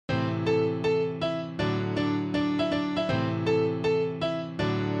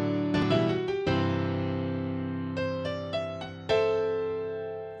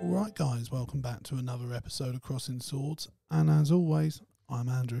Right guys, welcome back to another episode of Crossing Swords, and as always, I'm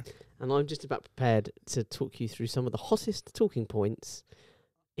Andrew. And I'm just about prepared to talk you through some of the hottest talking points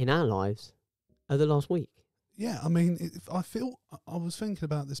in our lives of the last week. Yeah, I mean, I was thinking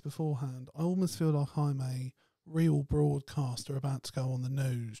about this beforehand, I almost feel like I'm a real broadcaster about to go on the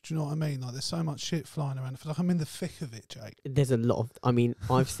news. Do you know what I mean? Like, there's so much shit flying around. I feel like I'm in the thick of it, Jake. There's a lot of, I mean,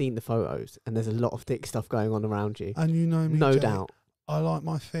 I've seen the photos and there's a lot of thick stuff going on around you. And you know me, no Jake, doubt. I like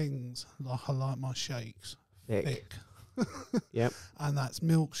my things like I like my shakes. Thick. Yep. And that's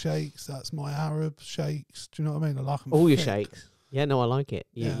milkshakes, that's my Arab shakes. Do you know what I mean? I like them All thick. your shakes. Yeah, no, I like it.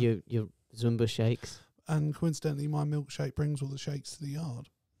 Yeah. Your Zumba shakes. And coincidentally, my milkshake brings all the shakes to the yard.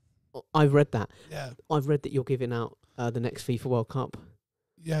 I've read that. Yeah. I've read that you're giving out the next FIFA World Cup.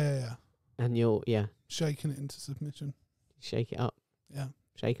 Yeah. And you're, Shaking it into submission. shake it up. Yeah.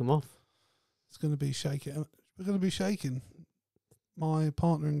 Shake them off. It's going to be shaking. We're going to be shaking. My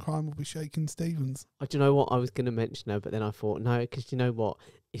partner in crime will be shaking Stevens. Do you know what? I was going to mention her, but then I thought, no, because you know what?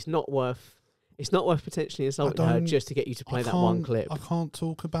 It's not worth potentially insulting her just to get you to play that one clip. I can't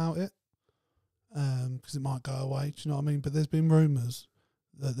talk about it because it might go away. Do you know what I mean? But there's been rumours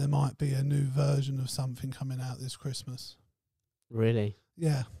that there might be a new version of something coming out this Christmas. Really?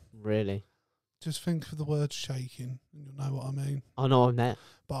 Yeah. Really? Just think of the word shaking and you'll know what I mean. I know I'm there.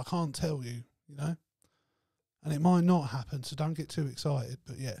 But I can't tell you, you know? And it might not happen, so don't get too excited,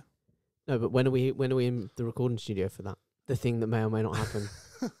 but yeah. No, but when are we in the recording studio for that? The thing that may or may not happen.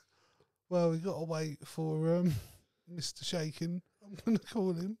 Well, we've got to wait for Mr. Shakin. I'm going to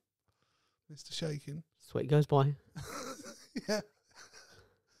call him Mr. Shakin. That's what he goes by. Yeah.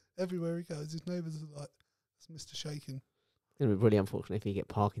 Everywhere he goes, his neighbours are like, it's Mr. Shakin. It's going to be really unfortunate if you get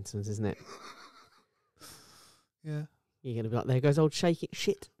Parkinson's, isn't it? Yeah. You're going to be like, there goes old Shakin.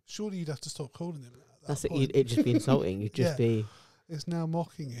 Shit. Surely you'd have to stop calling him that. That's it. It'd just be insulting. You'd just be... It's now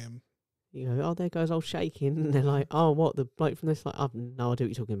mocking him. You go, oh, there goes old Shakin. And they're like, oh, what? The bloke from this? Like, I've no idea what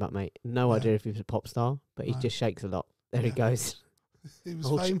you're talking about, mate. No idea if he was a pop star, but he just shakes a lot. There he goes. He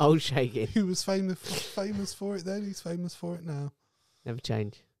was old Shakin. He was famous for it then. He's famous for it now. Never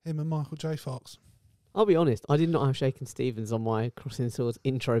change. Him and Michael J. Fox. I'll be honest. I did not have Shakin Stevens on my Crossing Swords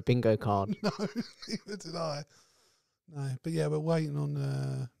intro bingo card. No, neither did I. No, but yeah, we're waiting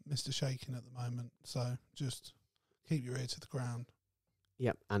on Mr. Shakin at the moment. So just keep your ear to the ground.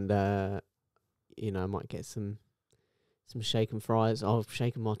 Yep, and I might get some shaken fries. I'll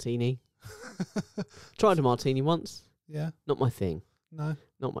shake a martini. Tried a martini once. Yeah. Not my thing. No.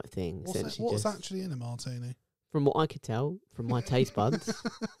 Not my thing. What's actually in a martini? From what I could tell, from my taste buds,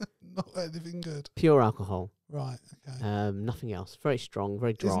 not anything good. Pure alcohol. Right. Okay. Nothing else. Very strong.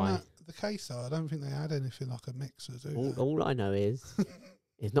 Very dry. Isn't that the case though? I don't think they add anything like a mixer, do they? All I know is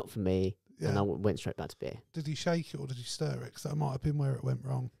it's not for me. Yeah. And I went straight back to beer. Did he shake it or did he stir it? Because that might have been where it went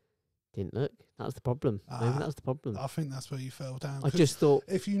wrong. Didn't look. That was the problem. Maybe that was the problem. I think that's where you fell down. I just thought...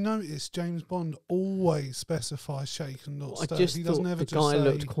 If you notice, James Bond always specifies shake and not stir. I just he thought doesn't ever the just guy say,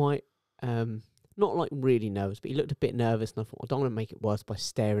 looked quite... not like really nervous, but he looked a bit nervous, and I thought, I don't want to make it worse by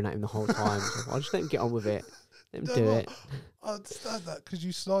staring at him the whole time. So I'll just let him get on with it. Let him do it. I understand that because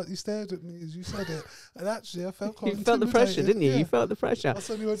you slightly stared at me as you said it, and actually I felt quite You felt the pressure, didn't you? Yeah. You felt the pressure.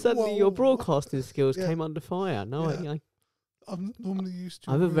 Suddenly your broadcasting skills came under fire. No, Yeah. I'm normally used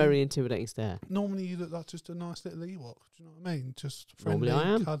to... I have a very intimidating stare. Normally you look like just a nice little Ewok. Do you know what I mean? Just friendly, Normally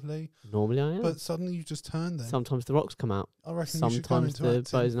I am. cuddly. Normally I am. But suddenly you just turn then. Sometimes the rocks come out. I reckon you should go Sometimes into the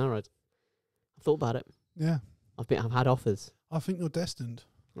acting. bows and arrows. I've thought about it. Yeah. I've had offers. I think you're destined.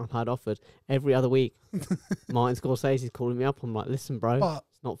 I've had offers every other week. Martin Scorsese's calling me up. I'm like, listen, bro, But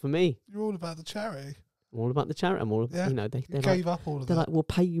it's not for me. you're all about the charity. I'm all about the charity. I'm all, Yeah. you know, they You they're gave up all of they're that. like, we'll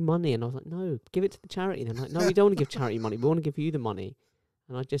pay you money, and I was like, no, give it to the charity. And they're like, no, we don't want to give charity money. We want to give you the money.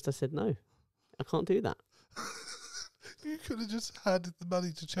 And I said, no, I can't do that. You could have just handed the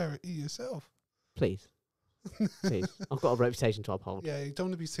money to charity yourself. Please, please. I've got a reputation to uphold. Yeah, you don't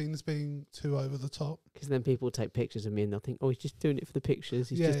want to be seen as being too over the top. Because then people will take pictures of me and they'll think, oh, he's just doing it for the pictures.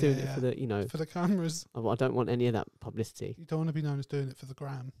 He's Yeah, just doing yeah, it for the, you know. For the cameras. I don't want any of that publicity. You don't want to be known as doing it for the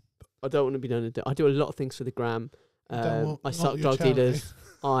gram. I don't want to be known. I do a lot of things for the gram. I not suck your drug charity. dealers.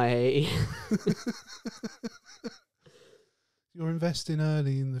 You're investing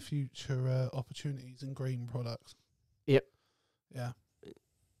early in the future opportunities in green products. Yep. Yeah.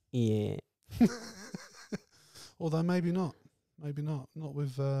 Yeah. Although maybe not. Maybe not. Not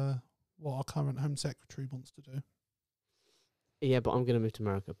with what our current Home Secretary wants to do. Yeah, but I'm going to move to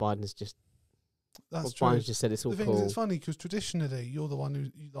America. Biden's just... That's true. Biden's just said it's all The thing cool. is, it's funny because traditionally you're the one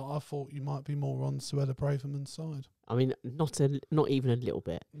who I thought you might be more on Suella Braverman's side. I mean, not even a little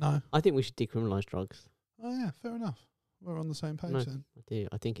bit. No. I think we should decriminalise drugs. Oh yeah, fair enough. We're on the same page No. then. I do.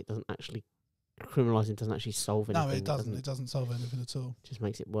 I think it doesn't actually criminalising doesn't actually solve anything. No, it doesn't. It doesn't solve anything at all. Just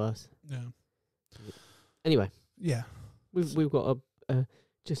makes it worse. Yeah. Anyway, Yeah. we've got a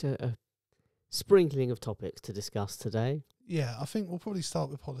sprinkling of topics to discuss today. Yeah, I think we'll probably start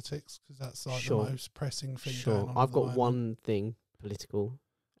with politics because that's like Sure. the most pressing thing. Sure, Going on I've at the got moment. one thing political.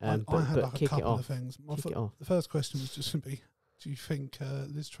 I had but like a kick it couple of off. things. Kick it off. The first question was just going to be: do you think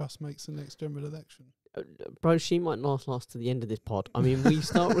Liz Truss makes the next general election? Bro, she might not last to the end of this pod. I mean, we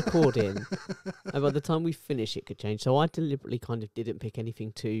start recording, and by the time we finish, it could change. So I deliberately kind of didn't pick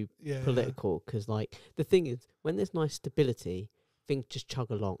anything too political because, like, the thing is, when there's nice stability, things just chug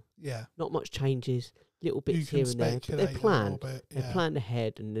along. Yeah. Not much changes, little bits You here can and there. But they're speculate a planned. little bit, They're planned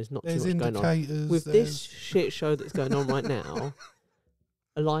ahead, and there's not There's too much going on. indicators. With this shit show that's going on right now,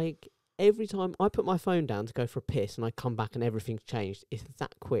 like, every time I put my phone down to go for a piss and I come back and everything's changed, it's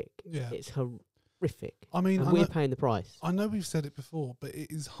that quick. Yeah. It's horrific. I mean, and we're paying the price. I know we've said it before, but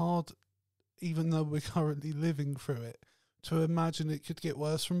it is hard, even though we're currently living through it, to imagine it could get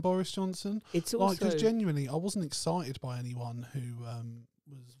worse from Boris Johnson. It's Like, also... because genuinely, I wasn't excited by anyone who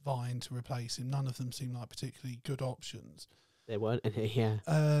was vying to replace him. None of them seemed like particularly good options. There weren't any, yeah.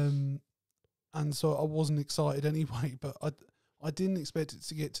 And so I wasn't excited anyway, but I didn't expect it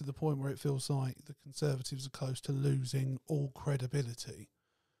to get to the point where it feels like the Conservatives are close to losing all credibility.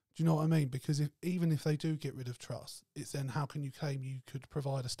 Do you know what I mean? Because even if they do get rid of Truss, it's then how can you claim you could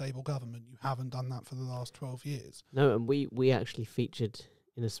provide a stable government? You haven't done that for the last 12 years. No, and we actually featured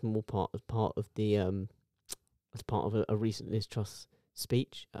in a small part as part of the as part of a recent Liz Truss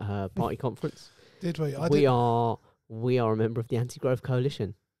speech at her party conference. Did we? We are a member of the Anti-Growth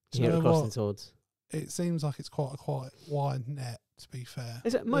Coalition Do you here at know what? CrossingSwords. It seems like it's quite a wide net, to be fair.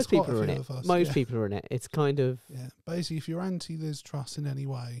 Most quite people a are in few it. of us, Most yeah. people are in it. It's kind of Yeah. Basically, if you're anti-Liz Truss in any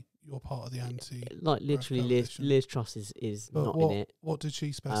way, you're part of the anti... like literally coalition. Liz Truss is But not what, in it. what did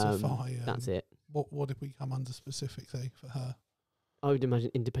she specify? That's it. What did we come under specifically for her? I would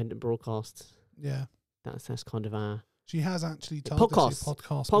imagine independent broadcasts. Yeah. That's kind of our She has actually targeted podcasts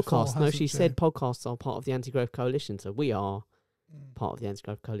before, podcast. No, hasn't she said podcasts are part of the Anti-Growth Coalition, so we are part of the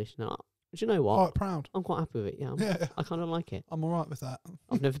Anti-Growth Coalition. Now, do you know what? Quite proud. I'm quite happy with it. Yeah, Yeah. I kind of like it. I'm all right with that.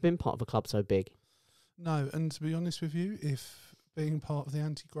 I've never been part of a club so big. No, and to be honest with you, if being part of the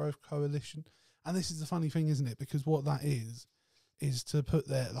Anti-Growth Coalition, and this is the funny thing, isn't it? Because what that is to put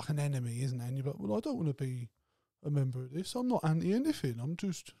there like an enemy, isn't it? And you're like, well, I don't want to be a member of this. I'm not anti anything. I'm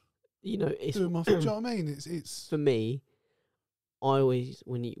just It's doing my thing. Do you know what I mean? It's for me. I always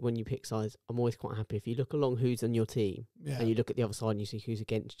when you pick sides, I'm always quite happy if you look along who's on your team yeah, and you look at the other side and you see who's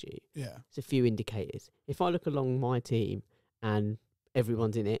against you. yeah, It's a few indicators. If I look along my team and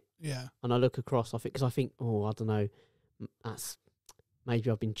everyone's in it, yeah, and I look across, I think, oh, I don't know, that's maybe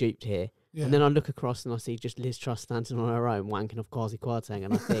I've been duped here. yeah. And then I look across and I see just Liz Truss standing on her own, wanking off Kwasi Kwarteng,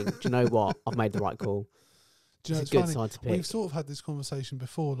 and I think, do you know what? I've made the right call. Do you know, It's a good funny? side to pick. We've sort of had this conversation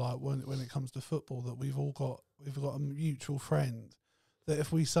before, like when it comes to football, that we've got a mutual friend that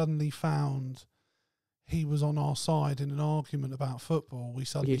if we suddenly found he was on our side in an argument about football, we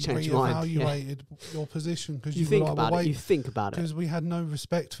suddenly change your mind, reevaluated your position because you were think like, about well, it. wait, You think about it. because we had no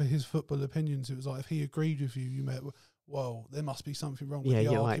respect for his football opinions. It was like if he agreed with you, you met. Whoa, there must be something wrong with the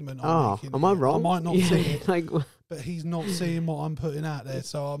you're argument like, I'm making. am I here. wrong? I might not see it, like, but he's not seeing what I'm putting out there.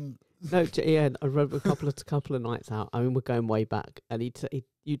 So I'm no, I read a couple of nights out. I mean, we're going way back, and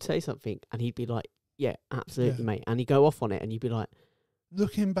you'd say something, and he'd be like, "Yeah, absolutely, Yeah. mate," and he'd go off on it, and you'd be like,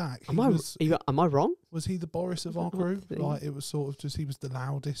 looking back. "Am I wrong?" Was he the Boris of our Not group? really. Like it was sort of just he was the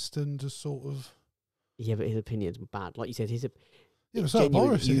loudest and just sort of. Yeah, but his opinions were bad. Like you said, It was like genuinely,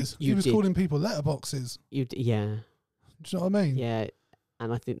 Boris is. He was did. calling people letterboxes. Yeah, Do you know what I mean? yeah,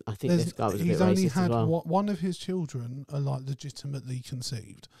 and I think this guy was a bit he's only racist had as well. one of his children are like legitimately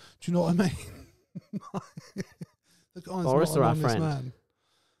conceived. Do you know what I mean? The guy's Boris not or an our honest friend? man.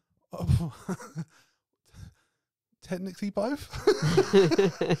 Oh, technically both.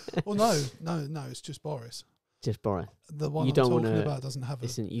 Well, no, it's just Boris. Just Boris. The one You I'm don't talking wanna- about doesn't have a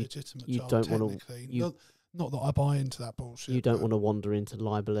listen, legitimate you child. don't wanna- technically. you- Not that I buy into that bullshit. You don't but- want to wander into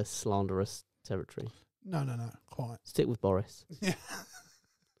libelous, slanderous territory. No, quite. Stick with Boris. Yeah.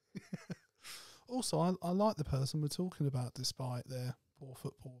 Also, I like the person we're talking about, despite their poor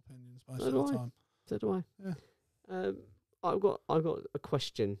football opinions most So of do the I. time. So do I. Yeah. I've got a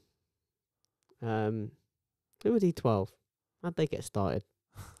question. Who are D12? How'd they get started?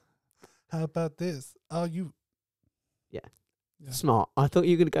 How about this? Oh, you. Yeah. Yeah. Smart. I thought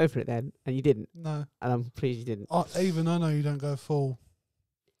you were going to go for it then, and you didn't. No. And I'm pleased you didn't. Even I know you don't go full.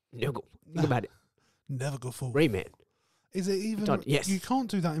 No, think No. about it. Never go full. Remit. Is it even? Yes. You can't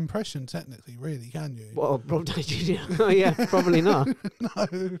do that impression technically, really, can you? Well, Rob Downey Jr. Oh yeah, probably not. No.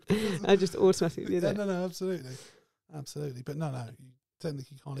 I just automatically did it. No, absolutely. But no, you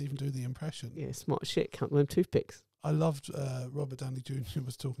technically can't even do the impression. Yeah, smart shit. Count them toothpicks. I loved Robert Downey Jr.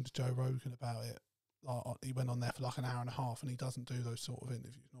 was talking to Joe Rogan about it. He went on there for like an hour and a half, and he doesn't do those sort of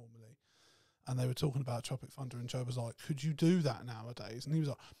interviews normally. And they were talking about Tropic Thunder, and Joe was like, "Could you do that nowadays?" And he was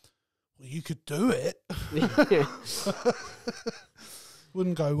like, "Well, you could do it.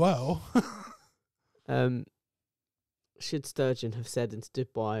 Wouldn't go well." Should Sturgeon have said and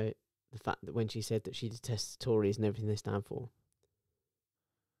stood by the fact that when she said that she detests Tories and everything they stand for?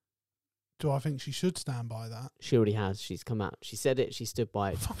 Do I think she should stand by that? She already has. She's come out. She said it. She stood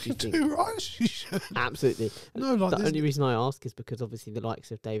by it. Fucking too right. She should. Absolutely. No, like the only reason I ask is because obviously the likes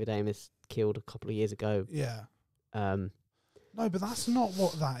of David Amos killed a couple of years ago. Yeah. No, but that's not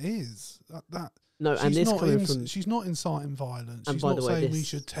what that is. No, and this coming from... She's not inciting violence. And she's by not the way, saying we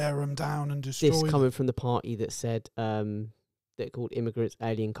should tear them down and destroy This them. coming from the party that said that called immigrants,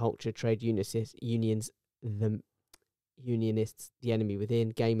 alien culture, trade unionists, the enemy within.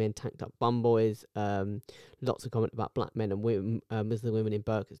 Gay men tanked up bum boys. Lots of comment about black men and women, Muslim women in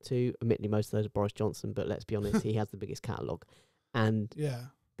burqas too. Admittedly, most of those are Boris Johnson, but let's be honest, he has the biggest catalogue. And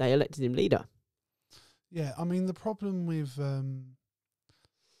they elected him leader. Yeah, I mean, the problem with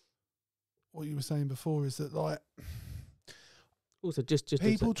what you were saying before is that, like, also just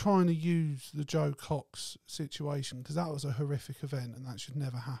people trying to use the Joe Cox situation, because that was a horrific event and that should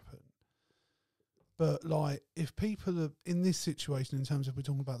never happen. But, like, if people are in this situation, in terms of we're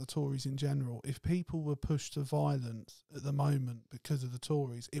talking about the Tories in general, if people were pushed to violence at the moment because of the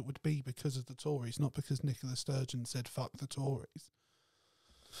Tories, it would be because of the Tories, not because Nicola Sturgeon said "fuck the Tories."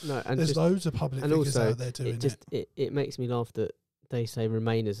 No, and there's loads of public figures out there doing it. It makes me laugh that they say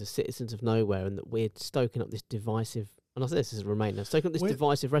Remainers are citizens of nowhere, and that we're stoking up this divisive. And I say this as a Remainer, stoking up this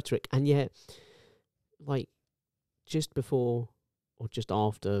divisive rhetoric, and yet, like, just before or just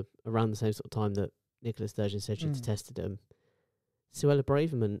after, around the same sort of time that Nicola Sturgeon said she detested him, Suella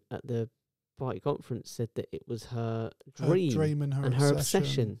Braverman at the party conference said that it was her dream and her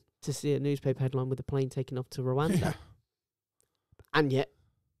obsession to see a newspaper headline with a plane taking off to Rwanda. Yeah. And yet,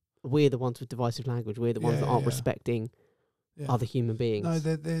 we're the ones with divisive language. We're the ones that aren't respecting other human beings. No,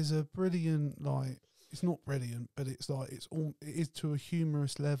 there's a brilliant, like, it's not brilliant, but it's like, it is to a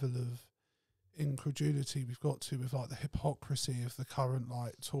humorous level of incredulity we've got to with, like, the hypocrisy of the current,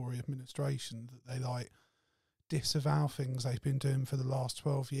 like, Tory administration, that they, like, disavow things they've been doing for the last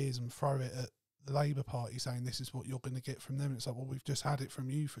 12 years and throw it at the Labour Party, saying this is what you're going to get from them. And it's like, well, we've just had it from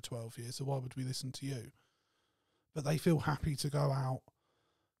you for 12 years, so why would we listen to you? But they feel happy to go out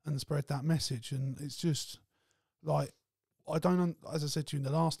and spread that message, and it's just like, I don't, as I said to you in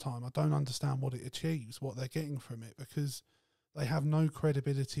the last time, I don't understand what it achieves, what they're getting from it, because they have no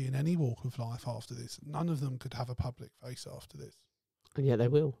credibility in any walk of life after this. None of them could have a public face after this. And yet they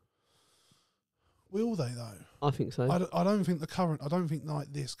will. Will they, though? I think so. I don't think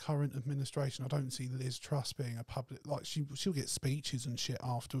like this current administration, I don't see Liz Truss being a public, like, she'll get speeches and shit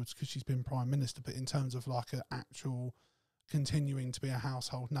afterwards because she's been Prime Minister, but in terms of, like, an actual continuing to be a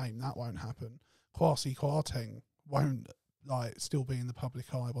household name, that won't happen. Kwasi Kwarteng won't, like, still be in the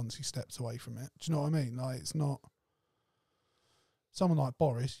public eye once he steps away from it. Do you know what I mean? Like, it's not someone like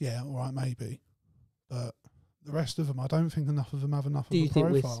Boris, yeah, all right, maybe, but the rest of them, I don't think enough of them have enough of a profile. Do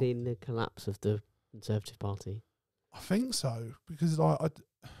you think we're seeing the collapse of the Conservative Party? I think so, because, like,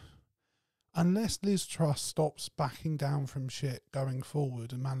 unless Liz Truss stops backing down from shit going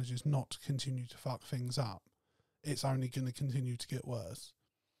forward and manages not to continue to fuck things up, it's only going to continue to get worse.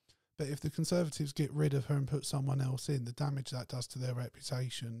 But if the Conservatives get rid of her and put someone else in, the damage that does to their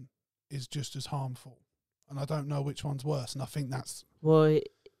reputation is just as harmful. And I don't know which one's worse, and I think that's... Well,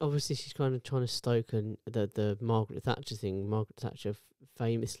 obviously she's kind of trying to stoke the Margaret Thatcher thing. Margaret Thatcher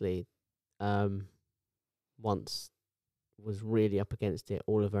famously once was really up against it.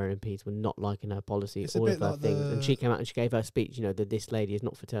 All of her MPs were not liking her policy, all of her things. And she came out and she gave her speech, you know, that this lady is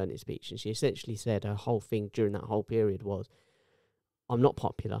not fraternity speech. And she essentially said her whole thing during that whole period was, I'm not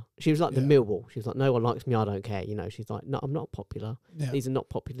popular. She was like the Millwall. She was like, no one likes me, I don't care. You know, she's like, no, I'm not popular. Yeah. These are not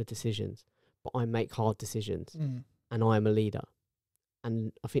popular decisions, but I make hard decisions and I am a leader.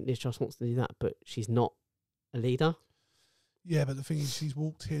 And I think Liz Truss wants to do that, but she's not a leader. Yeah, but the thing is, she's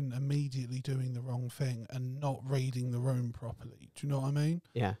walked in immediately doing the wrong thing and not reading the room properly. Do you know what I mean?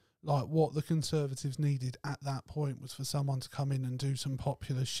 Yeah. Like, what the Conservatives needed at that point was for someone to come in and do some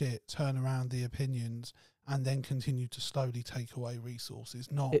popular shit, turn around the opinions, and then continue to slowly take away resources.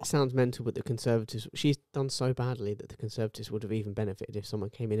 It sounds mental, but the Conservatives... She's done so badly that the Conservatives would have even benefited if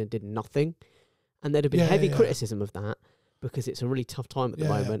someone came in and did nothing. And there'd have been heavy criticism of that. because it's a really tough time at the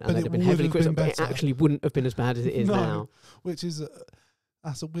moment, but and they'd have been heavily criticised, but it better. actually wouldn't have been as bad as it is now. Which is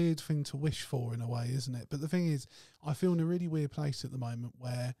that's a weird thing to wish for in a way, isn't it? But the thing is, I feel in a really weird place at the moment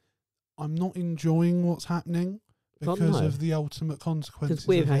where I'm not enjoying what's happening because of the ultimate consequences. Because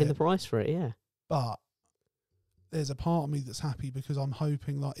we're paying the price for it, yeah. But there's a part of me that's happy because I'm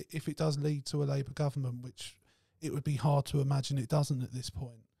hoping, like, if it does lead to a Labour government, which it would be hard to imagine it doesn't at this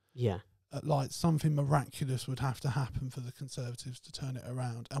point. Yeah. Like, something miraculous would have to happen for the Conservatives to turn it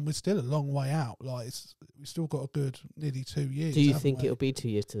around. And we're still a long way out. Like, we've still got a good nearly 2 years. Do you think it'll be 2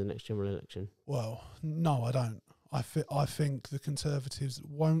 years to the next general election? Well, no, I don't. I think the Conservatives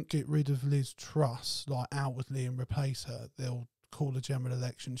won't get rid of Liz Truss, like, outwardly and replace her. They'll call a general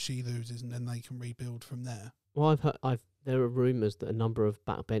election, she loses, and then they can rebuild from there. Well, there are rumours that a number of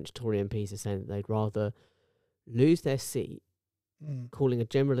backbench Tory MPs are saying that they'd rather lose their seat, calling a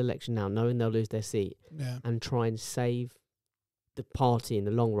general election now, knowing they'll lose their seat, and try and save the party in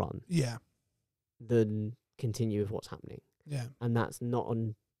the long run, than continue with what's happening. Yeah, and that's not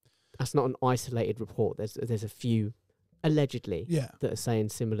an isolated report. There's a few allegedly that are saying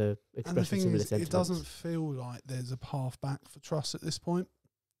similar, expressing similar sentiments. It doesn't feel like there's a path back for Truss at this point.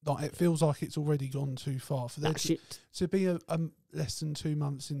 Like, it feels like it's already gone too far for them to be a less than 2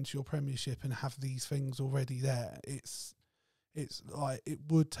 months into your premiership and have these things already there. It's like it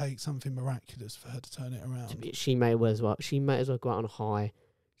would take something miraculous for her to turn it around. She may as well go out on a high.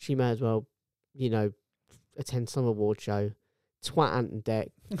 She may as well, attend some award show, twat Ant Deck,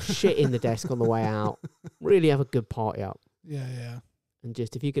 shit in the desk on the way out, really have a good party up. Yeah. And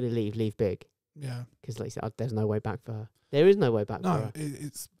just, if you're going to leave big. Yeah. Because, like you said, there's no way back for her. There is no way back for her.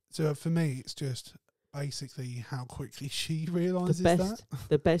 So for me, it's just basically how quickly she realises that.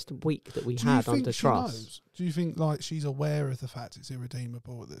 The best week that we had under Truss. Do you think, like, she's aware of the fact it's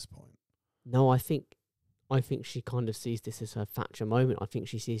irredeemable at this point? No, I think she kind of sees this as her Thatcher moment. I think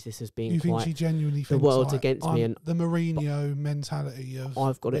she sees this as being think she genuinely thinks the world's against me, and the Mourinho mentality of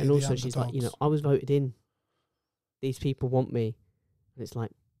I've got it. And also she's like, I was voted in. These people want me. And it's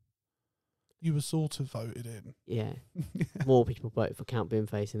like, you were sort of voted in. Yeah. More people voted for Count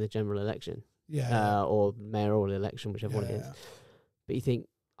Binface in the general election. Yeah. Or mayoral election, whichever one it is. But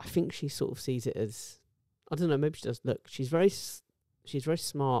I think she sort of sees it as, I don't know, maybe she does. Look, she's very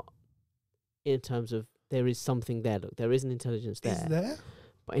smart in terms of there is something there. Look, there is an intelligence there. Is there?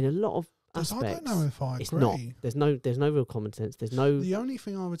 But in a lot of aspects, I don't know if I agree. It's not. There's no real common sense. The only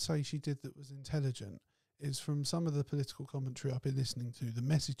thing I would say she did that was intelligent is, from some of the political commentary I've been listening to, the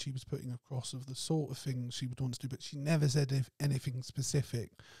message she was putting across of the sort of things she would want to do, but she never said anything specific,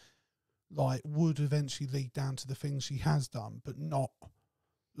 like, would eventually lead down to the things she has done, but not,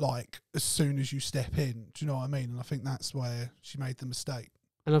 like, as soon as you step in. Do you know what I mean? And I think that's where she made the mistake.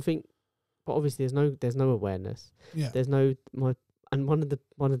 And I think, but obviously there's no awareness. Yeah. There's no, and one of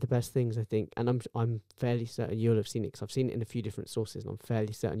the best things, I think, and I'm fairly certain you'll have seen it, because I've seen it in a few different sources, and I'm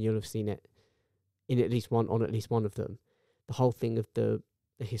fairly certain you'll have seen it in at least one of them, the whole thing of the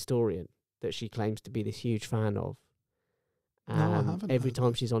historian that she claims to be this huge fan of. No, I haven't. Every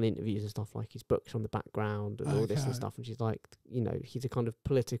time she's on interviews and stuff, like, his books on the background and all this and stuff, and she's like, he's a kind of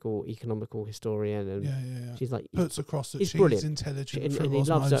political, economical historian, and she's like, puts across that she's brilliant, intelligent, and he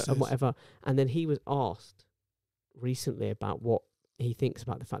loves her and whatever. And then he was asked recently about what he thinks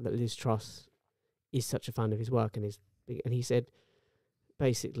about the fact that Liz Truss is such a fan of his work, and he said,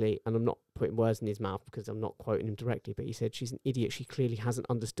 basically, and I'm not putting words in his mouth because I'm not quoting him directly, but he said, she's an idiot. She clearly hasn't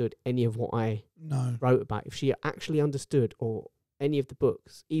understood any of what I wrote about. If she actually understood, or any of the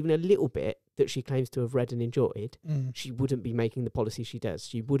books, even a little bit that she claims to have read and enjoyed, she wouldn't be making the policy she does.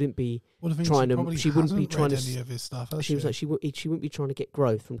 She wouldn't be trying to. She wouldn't be trying to. Any of his stuff. She was like, she wouldn't be trying to get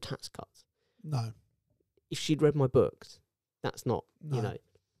growth from tax cuts. No. If she'd read my books, that's not, And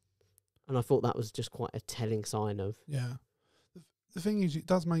I thought that was just quite a telling sign of. Yeah. The thing is, it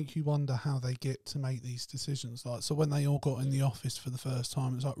does make you wonder how they get to make these decisions. Like, so when they all got in the office for the first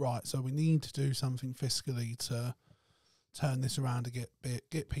time, it's like, right, so we need to do something fiscally to turn this around, to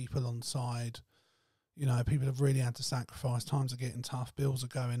get people on side. People have really had to sacrifice. Times are getting tough. Bills are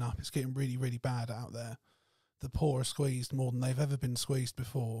going up. It's getting really, really bad out there. The poor are squeezed more than they've ever been squeezed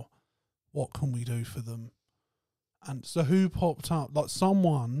before. What can we do for them? And so who popped up? Like,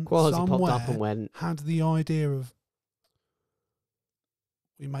 someone somewhere popped up and went, had the idea of,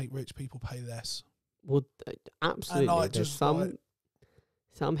 we make rich people pay less. Well, absolutely.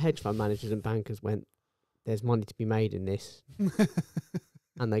 Some hedge fund managers and bankers went, there's money to be made in this.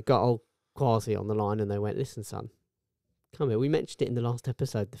 And they got old Kwasi on the line and they went, listen, son, come here. We mentioned it in the last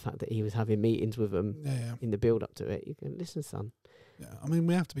episode, the fact that he was having meetings with them in the build up to it. You go, listen, son, Yeah, I mean,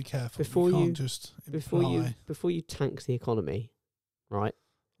 we have to be careful. Before you can't you- just Before you tank the economy, right?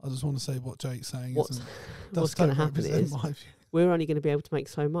 I just want to say what Jake's saying What's does going to don't happen represent is my view. we're only going to be able to make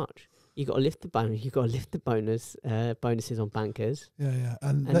so much. You got to lift the bonus. You got to lift the bonuses on bankers. Yeah,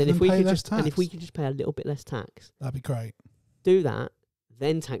 and And let then if them we pay could less just tax. and if we could just pay a little bit less tax, That'd be great. do that,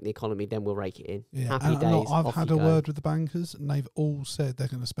 then tank the economy, then we'll rake it in. Yeah, Happy and days. I've off had you a go. word with the bankers, and they've all said they're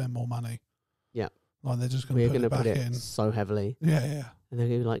going to spend more money. Yeah. Like they're just going We're to going to put put it it back in. so heavily, Yeah. and they're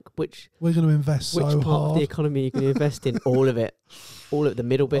going to be like, which We're going to invest part so of hard. the economy are you going to invest in? All of it, the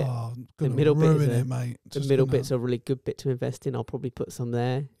middle bit. Oh, The gonna middle bit is ruin a- it, mate. The Just middle gonna- bit's a really good bit to invest in. I'll probably put some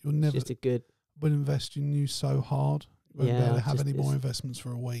there. You'll It's never just a good, will invest in you so hard. You won't be Yeah, able to have just- any more it's- investments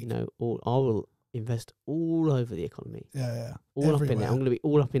for a week. I will invest all over the economy. Yeah. All up in Everywhere. it. I'm going to be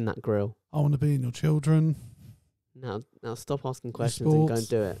all up in that grill. I want to be in your children. Now stop asking questions and go and sports.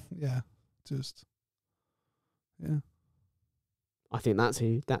 do it. Yeah. Just. Yeah. I think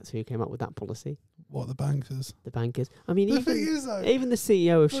that's who came up with that policy. What, the bankers? The bankers. I mean, The thing even is, though, even the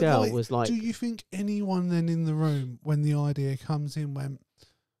CEO of but Shell like, was like, do you think anyone then in the room when the idea comes in went,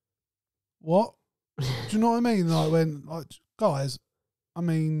 what? Do you know what I mean? Like when, like, guys, I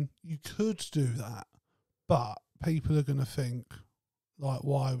mean, you could do that, but people are going to think, like,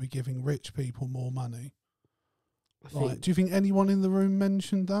 why are we giving rich people more money? Like, do you think anyone in the room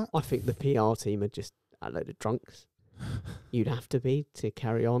mentioned that? I think the PR team are just a load of drunks. You'd have to be to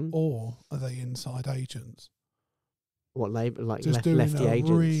carry on. Or are they inside agents? What Labour, like Just doing lefty a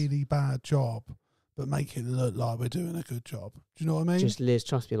agents? really bad job, but make it look like we're doing a good job. Do you know what I mean? Just Liz,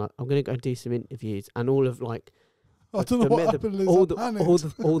 trust me. Like, I'm going to go do some interviews, and all of like I don't know what happened, Liz. I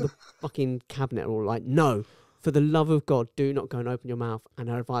panicked. all the fucking cabinet are all like, no, for the love of God, do not go and open your mouth. And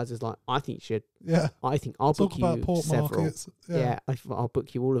her advisor's like, I think you should. Yeah. I think I'll Talk book about you port several. markets. Yeah, I'll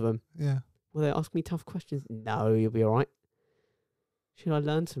book you all of them. Yeah. Will they ask me tough questions? No, you'll be all right. Should I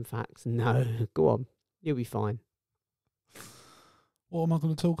learn some facts? No, go on, you'll be fine. What am I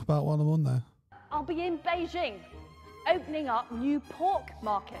going to talk about while I'm on there? I'll be in Beijing, opening up new pork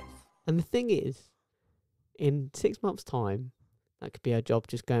markets. And the thing is, in 6 months' time, that could be our job,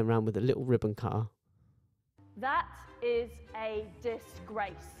 just going around with a little ribbon cutter. That is a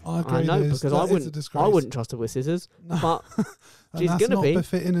disgrace. I agree. I know, Liz, because that is a disgrace. I wouldn't trust her with scissors, No. but And she's that's gonna not be.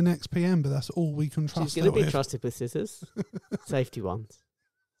 befitting an XPM, but that's all we can trust. she's going to her be with. trusted with scissors, safety ones.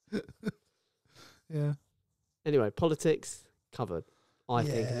 Yeah. Anyway, politics covered, I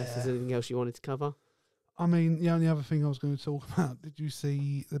think, unless Yeah. there's anything else you wanted to cover. I mean, the only other thing I was going to talk about, did you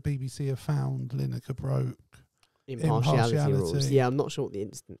see the BBC have found Lineker broke? Impartiality rules. Impartiality. Yeah, I'm not sure what the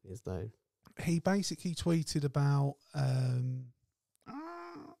incident is, though. He basically tweeted about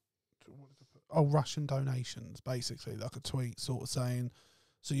Russian donations, basically, like a tweet sort of saying,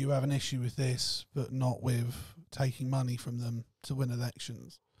 so you have an issue with this, but not with taking money from them to win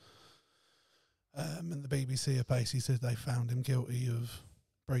elections. And the BBC have basically said they found him guilty of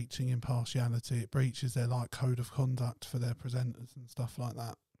breaching impartiality. It breaches their like code of conduct for their presenters and stuff like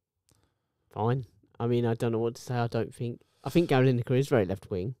that. Fine. I mean, I don't know what to say. I think Gary Lineker is very left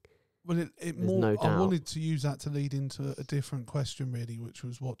wing. Well, it There's more. no I doubt. wanted to use that to lead into a different question, really, which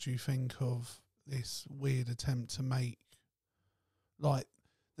was, what do you think of this weird attempt to make, like,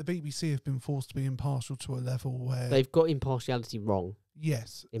 the BBC have been forced to be impartial to a level where They've got impartiality wrong,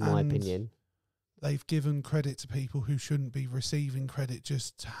 yes, in my and opinion. they've given credit to people who shouldn't be receiving credit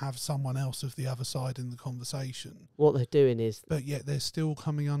just to have someone else of the other side in the conversation. What they're doing is But yet they're still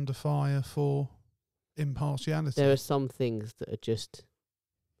coming under fire for impartiality. there are some things that are just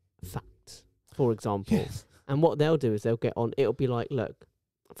facts, for example. Yes. And what they'll do is they'll get on. It'll be like, look,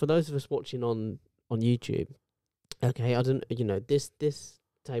 for those of us watching on YouTube, okay, I don't, this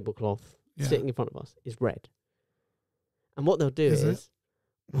tablecloth Yeah. sitting in front of us is red. And what they'll do Is it?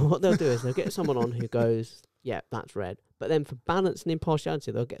 is they'll get someone on who goes, yeah, that's red. But then for balance and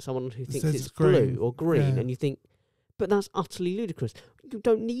impartiality, they'll get someone who thinks Says it's it's green. blue or green, Yeah. and you think, but that's utterly ludicrous. You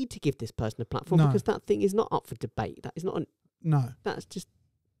don't need to give this person a platform No. because that thing is not up for debate. That is not No.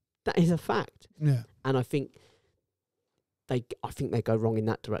 that is a fact. Yeah. And I think they go wrong in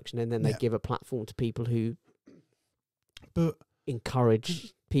that direction, and then they Yeah. give a platform to people who But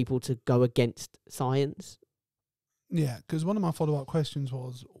encourage people to go against science. yeah, because one of my follow-up questions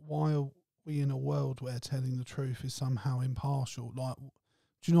was, why are we in a world where telling the truth is somehow impartial? Like, do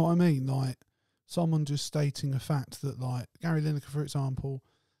you know what I mean? Like, someone just stating a fact that, like, Gary Lineker, for example,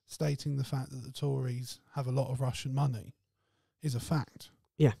 stating the fact that the Tories have a lot of Russian money is a fact.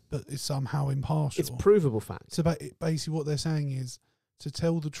 Yeah. But it's somehow impartial. It's provable fact. So basically what they're saying is, to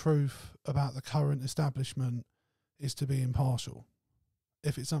tell the truth about the current establishment is to be impartial.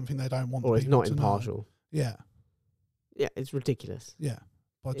 If it's something they don't want Or it's people not to know. impartial. Yeah. Yeah, it's ridiculous. Yeah,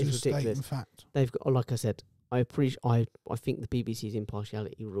 by It's just ridiculous. stating fact. They've got, like I said, I think the BBC's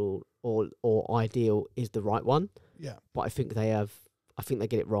impartiality rule or ideal is the right one. Yeah. But I think they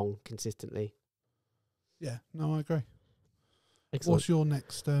get it wrong consistently. Yeah, no, I agree. Excellent. What's your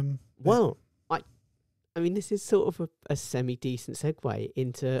next? Well, I mean, this is sort of a semi-decent segue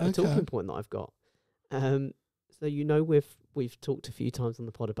into a talking point that I've got. So we've talked a few times on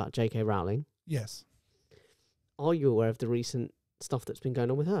the pod about J.K. Rowling. Yes. Are you aware of the recent stuff that's been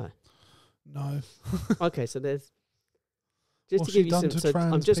going on with her? No. Okay, so there's just What's to give she you done some. to So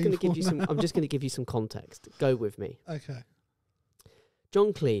trans I'm just going to people give you some. now? I'm just going to give you some context. Go with me. Okay.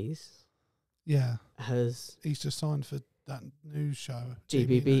 John Cleese Yeah, has he's just signed for that news show.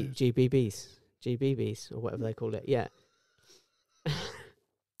 GBBs or whatever they call it. Yeah.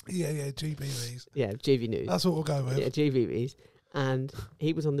 Yeah, GBVs. Yeah, GV News. That's what we'll go with. Yeah, GBBs. And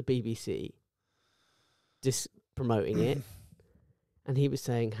he was on the BBC just promoting it. And he was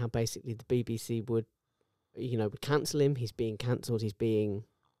saying how basically the BBC would cancel him. He's being cancelled. He's being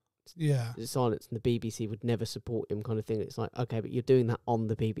silenced. And the BBC would never support him kind of thing. It's like, okay, but you're doing that on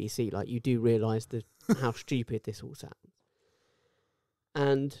the BBC. Like, you do realise how stupid this all sounds.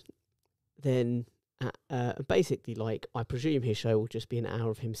 And then basically, like, I presume his show will just be an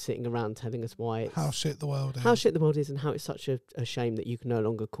hour of him sitting around telling us why it's... How shit the world is. How shit the world is and how it's such a shame that you can no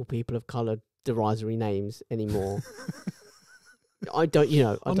longer call people of colour derisory names anymore. I'm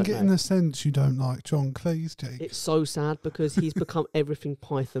getting the sense you don't like John Cleese, Jake. It's so sad because he's become everything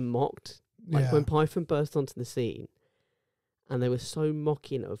Python mocked. Like when Python burst onto the scene and they were so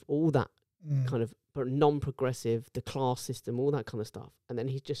mocking of all that kind of non-progressive, the class system, all that kind of stuff. And then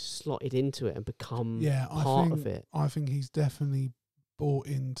he's just slotted into it and become part of it. I think he's definitely bought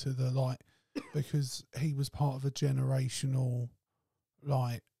into the, because he was part of a generational,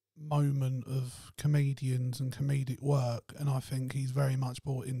 moment of comedians and comedic work. And I think he's very much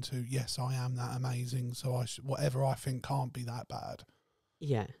bought into, yes, I am that amazing. So whatever I think can't be that bad.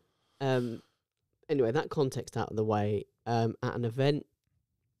 Yeah. Anyway, that context out of the way, at an event,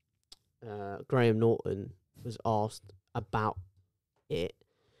 Graham Norton was asked about it.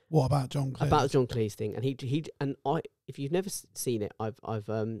 What about John Cleese? About the John Cleese thing, and if you've never seen it,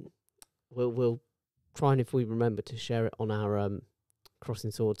 we'll try and if we remember to share it on our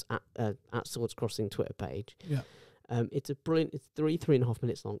Crossing Swords at Swords Crossing Twitter page. Yeah. It's a brilliant. It's 3.5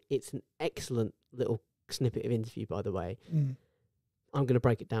 minutes long. It's an excellent little snippet of interview, by the way. I'm going to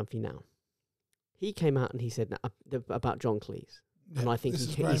break it down for you now. He came out and he said about John Cleese. And I think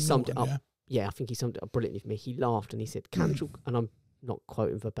he summed it up. Yeah, I think he summed it up brilliantly for me. He laughed and he said, cancel, and I'm not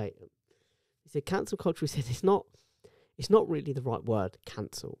quoting verbatim. He said, cancel culture, he said, it's not really the right word,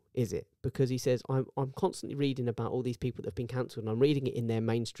 cancel, is it? Because he says, I'm constantly reading about all these people that have been cancelled, and I'm reading it in their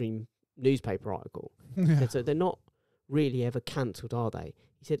mainstream newspaper article. Yeah. So they're not really ever cancelled, are they?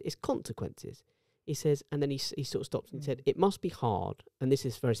 He said, it's consequences. He says, and then he sort of stopped and said, it must be hard, and this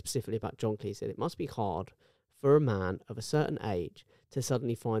is very specifically about John Cleese, he said, it must be hard for a man of a certain age to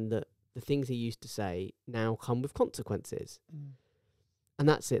suddenly find that the things he used to say now come with consequences. And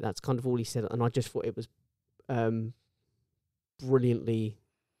that's it. That's kind of all he said. And I just thought it was brilliantly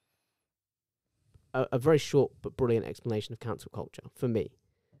a very short but brilliant explanation of cancel culture for me.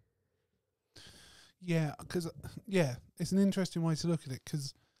 Yeah, because it's an interesting way to look at it,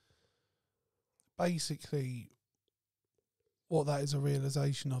 because basically what that is a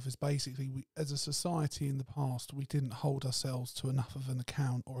realisation of is basically we, as a society in the past, we didn't hold ourselves to enough of an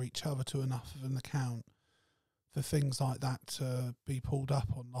account, or each other to enough of an account, for things like that to be pulled up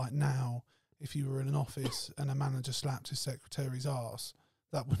on. Like now, if you were in an office and a manager slapped his secretary's arse,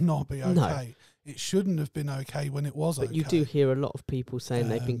 that would not be okay. No. It shouldn't have been okay when it was okay. But you do hear a lot of people saying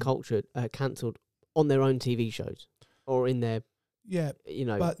they've been cancelled on their own TV shows or in their... Yeah,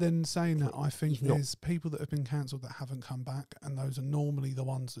 but then saying that, I think there's people that have been cancelled that haven't come back, and those are normally the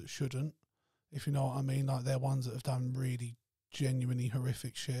ones that shouldn't, if you know what I mean. Like, they're ones that have done really genuinely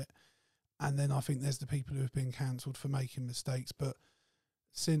horrific shit. And then I think there's the people who have been cancelled for making mistakes, but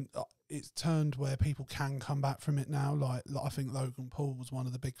since it's turned where people can come back from it now, like I think Logan Paul was one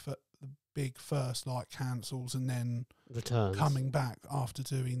of the big first cancels, and then returns, coming back after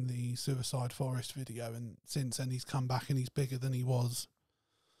doing the Suicide Forest video, and since then he's come back and he's bigger than he was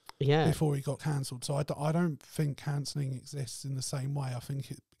before he got cancelled. So I don't think cancelling exists in the same way. I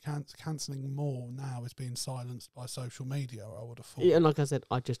think cancelling more now is being silenced by social media, I would have thought. Yeah, and like I said,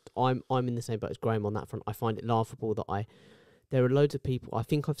 I'm in the same boat as Graham on that front. I find it laughable that there are loads of people, I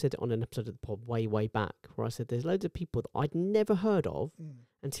think I've said it on an episode of the pod way back, where I said there's loads of people that I'd never heard of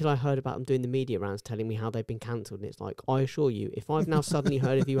until I heard about them doing the media rounds telling me how they've been cancelled. And it's like, I assure you, if I've now suddenly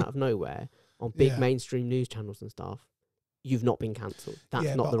heard of you out of nowhere on big mainstream news channels and stuff, you've not been cancelled. That's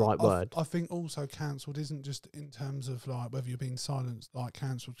Yeah, not the right word. I think also cancelled isn't just in terms of like whether you're being silenced. Like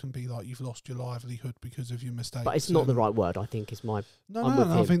cancelled can be like you've lost your livelihood because of your mistakes. But it's not the right word, I think, is my... No, I'm no, with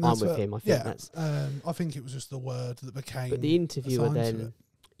no, him. I think that's I'm with him. I think that's... I think it was just the word that became... But the interviewer assigned to then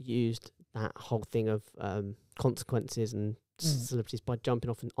it. used that whole thing of consequences and celebrities by jumping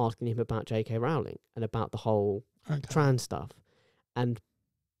off and asking him about J.K. Rowling and about the whole trans stuff. And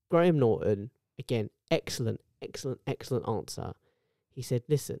Graham Norton, again, excellent answer. He said,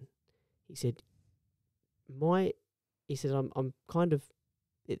 listen, he said, I'm kind of,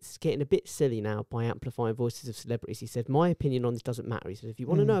 it's getting a bit silly now by amplifying voices of celebrities. He said, my opinion on this doesn't matter. He said, if you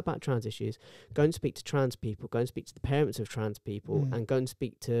want to know about trans issues, go and speak to trans people, go and speak to the parents of trans people, and go and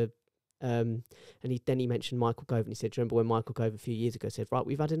speak to, and then he mentioned Michael Gove, and he said, do you remember when Michael Gove a few years ago said, right,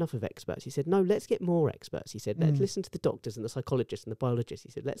 we've had enough of experts? He said, no, let's get more experts. He said, let's listen to the doctors and the psychologists and the biologists.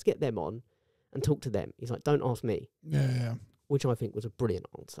 He said, let's get them on and talk to them. He's like, don't ask me. Yeah. Which I think was a brilliant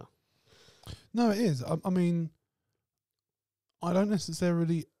answer. No, it is. I mean, I don't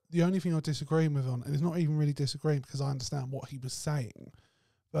necessarily... The only thing I disagree with on, and it's not even really disagreeing because I understand what he was saying,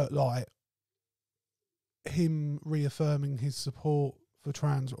 but like him reaffirming his support for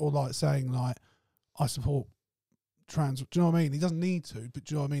trans, or like saying like, I support trans, do you know what I mean? He doesn't need to, but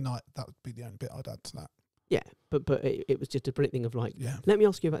do you know what I mean? Like that would be the only bit I'd add to that. Yeah, but it was just a brilliant thing of like, let me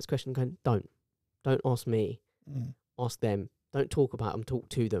ask you about this question. Going, don't ask me, ask them. Don't talk about them, talk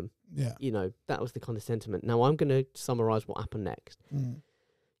to them. Yeah. You know, that was the kind of sentiment. Now I'm going to summarise what happened next.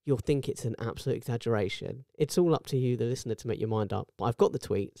 You'll think it's an absolute exaggeration. It's all up to you, the listener, to make your mind up. But I've got the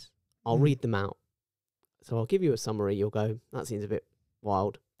tweets. I'll read them out. So I'll give you a summary. You'll go, that seems a bit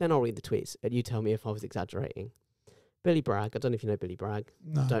wild. Then I'll read the tweets, and you tell me if I was exaggerating. Billy Bragg. I don't know if you know Billy Bragg.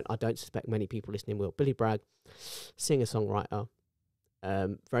 No. I don't suspect many people listening will. Billy Bragg, singer-songwriter,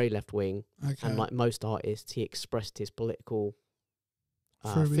 very left-wing. Okay. And like most artists, he expressed his political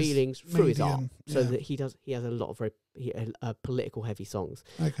feelings through his art. So that he has a lot of very political heavy songs.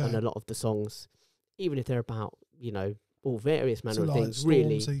 Okay. And a lot of the songs, even if they're about, you know, all various manner of things,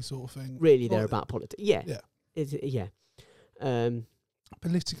 really sort of thing. Really they're about politics. Yeah. Yeah.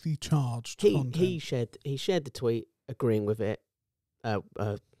 Politically charged content. He shared the tweet agreeing with it,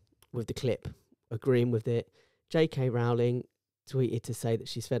 with the clip, agreeing with it. J.K. Rowling tweeted to say that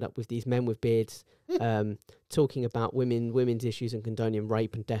she's fed up with these men with beards talking about women's issues and condoning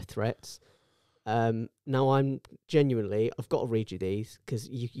rape and death threats. Now I'm genuinely, I've got to read you these because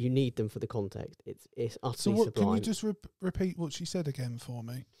you need them for the context. It's utterly sublime. Can you just repeat what she said again for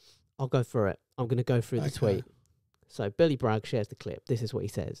me? I'll go through it. I'm going to go through the tweet. So Billy Bragg shares the clip. This is what he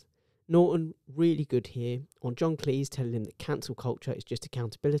says. Norton, really good here. On John Cleese telling him that cancel culture is just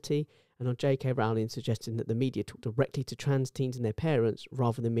accountability, and on J.K. Rowling suggesting that the media talk directly to trans teens and their parents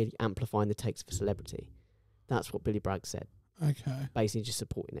rather than merely amplifying the takes of a celebrity. That's what Billy Bragg said. Okay. Basically just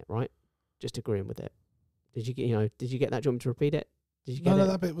supporting it, right? Just agreeing with it. Did you get that? Do you want me to repeat it? Did you get it? No,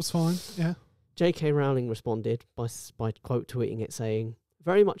 that bit was fine. Yeah. J.K. Rowling responded by quote tweeting it saying,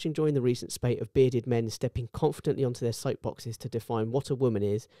 very much enjoying the recent spate of bearded men stepping confidently onto their soapboxes to define what a woman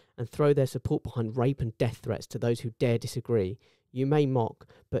is and throw their support behind rape and death threats to those who dare disagree. You may mock,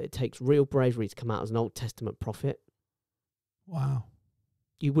 but it takes real bravery to come out as an Old Testament prophet. Wow.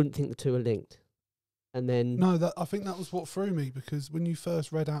 You wouldn't think the two are linked. And then... No, I think that was what threw me, because when you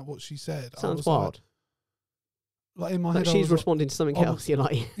first read out what she said... Sounds wild. Like in my head, she's responding to something else. You're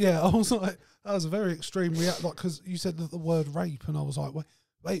like... Yeah, I was like... That was a very extreme reaction, like, because you said the word rape, and I was like,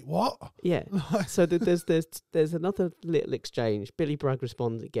 wait, what? Yeah. So there's another little exchange. Billy Bragg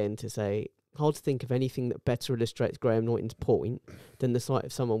responds again to say, hard to think of anything that better illustrates Graham Norton's point than the sight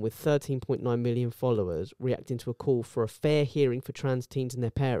of someone with 13.9 million followers reacting to a call for a fair hearing for trans teens and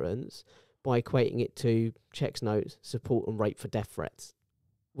their parents by equating it to checks notes, support and rape for death threats.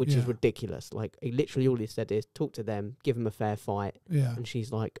 Which is ridiculous. Like, literally all he said is talk to them, give them a fair fight. Yeah. And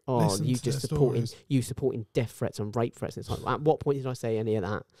she's like, oh, listen, you just supporting death threats and rape threats. And it's like, at what point did I say any of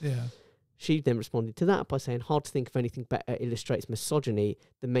that? Yeah. She then responded to that by saying, hard to think of anything better illustrates misogyny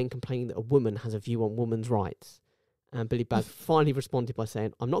than men complaining that a woman has a view on women's rights. And Billy Bragg finally responded by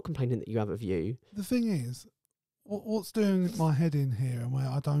saying, I'm not complaining that you have a view. The thing is, what's doing my head in here, and where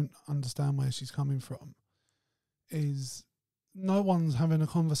I don't understand where she's coming from, is... no one's having a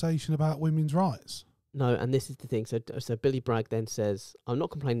conversation about women's rights. No, and this is the thing. So Billy Bragg then says, I'm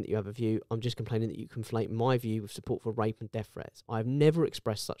not complaining that you have a view. I'm just complaining that you conflate my view with support for rape and death threats. I've never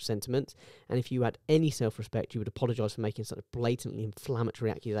expressed such sentiments. And if you had any self-respect, you would apologise for making such a blatantly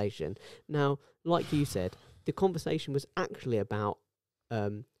inflammatory accusation. Now, like you said, the conversation was actually about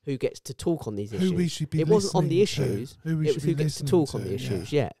who gets to talk on these issues. Who we should be It wasn't on the issues. It was who gets to talk on the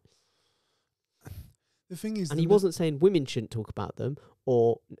issues, yeah. The thing is, and he wasn't saying women shouldn't talk about them,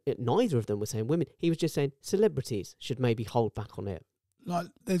 or neither of them were saying women. He was just saying celebrities should maybe hold back on it. Like,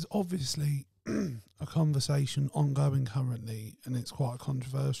 there's obviously a conversation ongoing currently, and it's quite a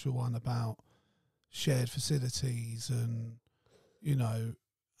controversial one about shared facilities, and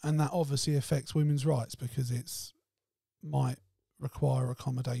and that obviously affects women's rights because it's might require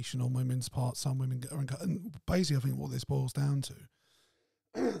accommodation on women's part. Some women and basically, I think what this boils down to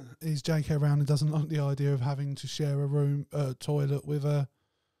is J.K. Rowling doesn't like the idea of having to share a toilet with a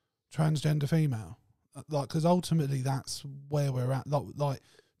transgender female. Like, because ultimately that's where we're at. Like,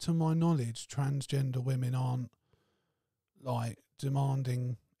 to my knowledge, transgender women aren't like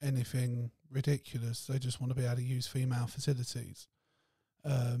demanding anything ridiculous. They just want to be able to use female facilities.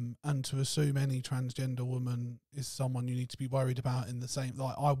 And to assume any transgender woman is someone you need to be worried about in the same,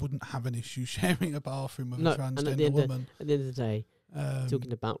 like, I wouldn't have an issue sharing a bathroom with a transgender woman. At the end of the day,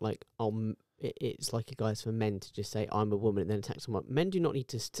 talking about like, it's like a guys for men to just say I'm a woman and then attack someone. Men do not need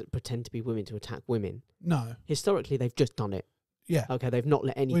to pretend to be women to attack women. No. Historically, they've just done it. Yeah. Okay, they've not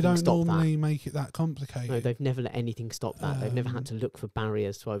let anything stop that. We don't normally make it that complicated. No, they've never let anything stop that. They've never had to look for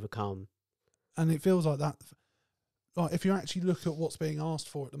barriers to overcome. And it feels like that. Like, if you actually look at what's being asked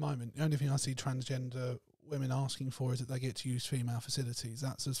for at the moment, the only thing I see transgender women asking for is that they get to use female facilities.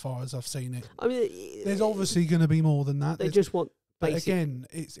 That's as far as I've seen it. I mean, there's obviously going to be more than that. They just want. But again,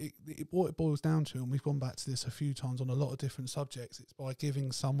 what it boils down to, and we've gone back to this a few times on a lot of different subjects. It's by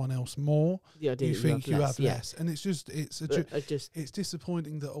giving someone else more, the idea you think you have less, yeah. And it's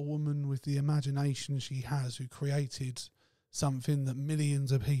disappointing that a woman with the imagination she has, who created something that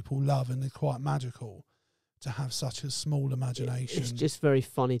millions of people love and is quite magical, to have such a small imagination. It's just very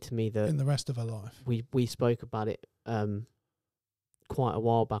funny to me that in the rest of her life, we spoke about it quite a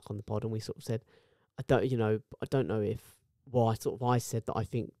while back on the pod, and we sort of said, I don't know if. Well, I said that I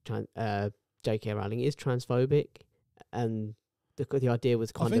think J.K. Rowling is transphobic, and the idea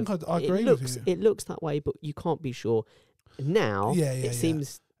was kind of. I agree with you. It looks that way, but you can't be sure. Now, it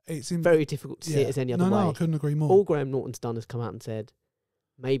seems very difficult to see it as any other way. No, I couldn't agree more. All Graham Norton's done has come out and said,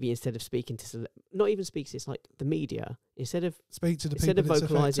 maybe instead of speaking to not even speaks, it's like the media, instead of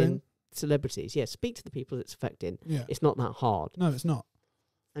vocalising celebrities, speak to the people it's affecting. Yeah. It's not that hard. No, it's not.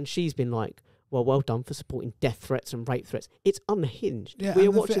 And she's been like, well done for supporting death threats and rape threats. It's unhinged. Yeah, we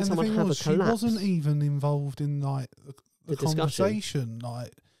are watching someone have a collapse. She wasn't even involved in like the conversation.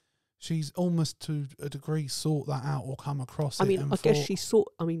 Like, she's almost to a degree sought that out or come across it. I mean, I guess she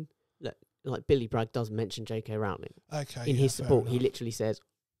sought. I mean, look, like Billy Bragg does mention J.K. Rowling. Okay. In his support, he literally says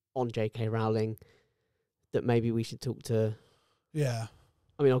on J.K. Rowling that maybe we should talk to. Yeah.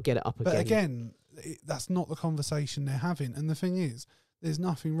 I mean, I'll get it up again. But again, that's not the conversation they're having. And the thing is, there's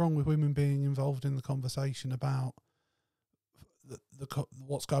nothing wrong with women being involved in the conversation about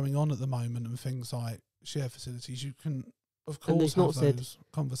what's going on at the moment and things like share facilities. You can, of course, have those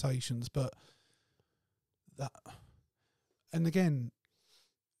conversations, but that, and again,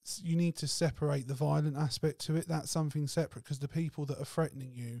 you need to separate the violent aspect to it. That's something separate, because the people that are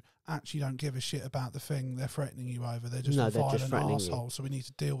threatening you actually don't give a shit about the thing they're threatening you over. They're just violent arseholes. So we need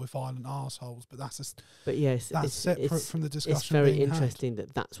to deal with violent arseholes. But that's that's separate from the discussion. It's very interesting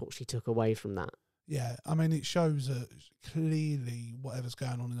that that's what she took away from that. Yeah, I mean, it shows that clearly whatever's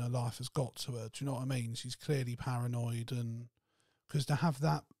going on in her life has got to her. Do you know what I mean? She's clearly paranoid, and because to have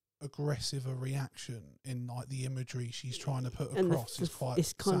that aggressive a reaction in like the imagery she's trying to put across is quite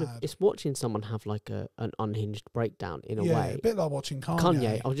sad. It's watching someone have like an unhinged breakdown in a way. Yeah, a bit like watching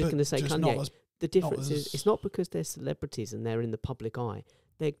Kanye. I was just going to say Kanye. The difference is it's not because they're celebrities and they're in the public eye.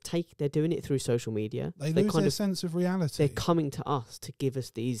 They're doing it through social media. They lose their sense of reality. They're coming to us to give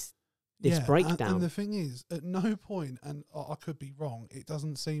us this breakdown. And the thing is, at no point, and I could be wrong, it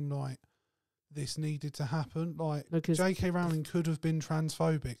doesn't seem like this needed to happen. Like, J.K. Rowling could have been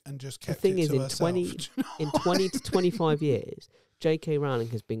transphobic and just kept it to herself. In 20 to 25 years, J.K. Rowling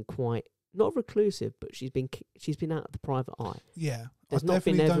has been quite, not reclusive, but she's been out of the private eye. Yeah. There's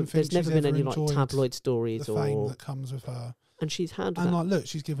never been any like tabloid stories the fame that comes with her. And she's handled that. And like, look,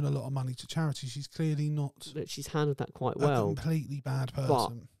 she's given a lot of money to charity. She's clearly not. Look, she's handled that quite well. A completely bad person.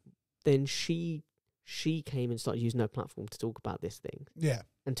 But then she came and started using her platform to talk about this thing. Yeah.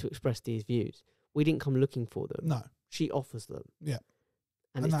 And to express these views. We didn't come looking for them. No. She offers them. Yeah.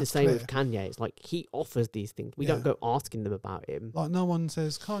 And it's the same with Kanye. It's like he offers these things. We don't go asking them about him. Like, no one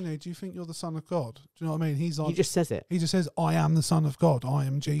says, Kanye, do you think you're the son of God? Do you know what I mean? He's like, he just says it. He just says, I am the son of God. I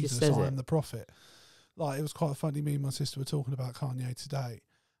am Jesus. I am the prophet. Like, it was quite funny. Me and my sister were talking about Kanye today.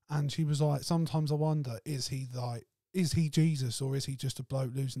 And she was like, sometimes I wonder, is he Jesus, or is he just a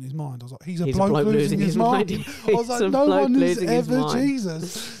bloke losing his mind? I was like, he's a bloke losing his mind. I was like, no one is ever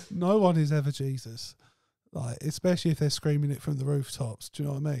Jesus. No one is ever Jesus. Like, especially if they're screaming it from the rooftops. Do you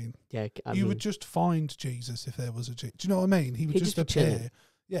know what I mean? Yeah, You would just find Jesus if there was a Jesus. Do you know what I mean? He would just be appear. chilling.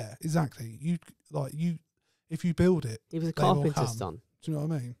 Yeah, exactly. If you build it, He was a they will carpenter's come. son. Do you know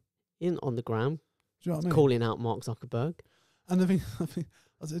what I mean? He isn't on the ground Do you know what I mean? calling out Mark Zuckerberg. And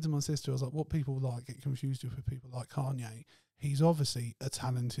I said to my sister, I was like, what people like get confused with people like Kanye. He's obviously a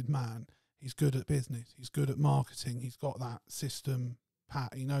talented man. He's good at business. He's good at marketing. He's got that system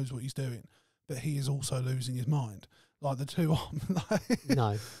pat. He knows what he's doing. But he is also losing his mind. Like the two are.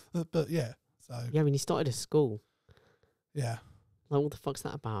 No. But yeah. So Yeah, I mean, he started a school. yeah. Like, what the fuck's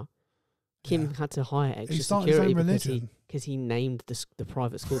that about? Kim Yeah. had to hire extra He started his security own because religion. he named the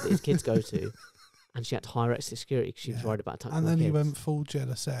private school that his kids go to. And she had to hire extra security because she was Yeah. worried about attacking And her then he kids. went full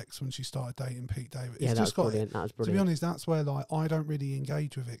jealous ex when she started dating Pete David. Yeah, It's that was just got, brilliant. That was to be brilliant. honest, that's where like I don't really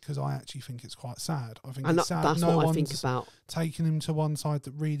engage with it because I actually think it's quite sad. I think And it's sad. that's No what I one's think about. taking him to one side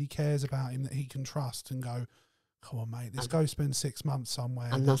that really cares about him, that he can trust and go, come on, mate, let's go spend 6 months somewhere.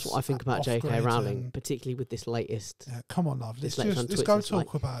 And that's what I think about J.K. off-grid Rowling, and- particularly with this latest. Yeah, come on, love. This Let's latest on let's Twitter, go it's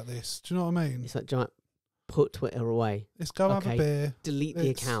talk like- about this. Do you know what I mean? It's like, giant, put Twitter away. Let's go have Okay, a beer. Delete the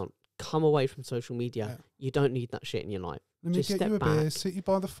Let's- account. Come away from social media. Yeah. You don't need that shit in your life. Let me Just get step you a beer. back. Sit you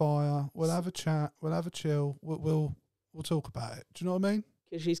by the fire. We'll have a chat. We'll have a chill. We'll talk about it. Do you know what I mean?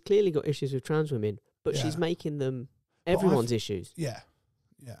 Because she's clearly got issues with trans women, but she's Yeah. making them But everyone's issues. Yeah,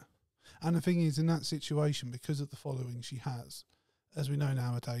 yeah. And the thing is, in that situation, because of the following she has, as we know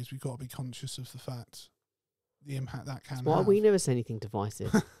nowadays, we've got to be conscious of the fact, the impact that can That's why have. we never say anything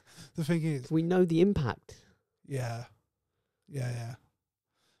divisive. The thing is, We know the impact. yeah.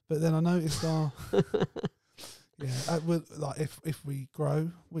 But then I noticed like if we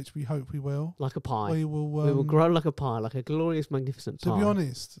grow, which we hope we will, Like a pie. we will. We will grow like a pie, like a glorious, magnificent To pie. be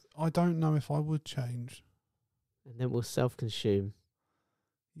honest, I don't know if I would change. And then we'll self-consume.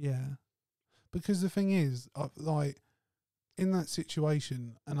 Yeah, because the thing is, like in that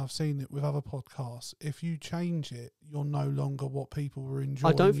situation, and I've seen it with other podcasts. If you change it, you're no longer what people were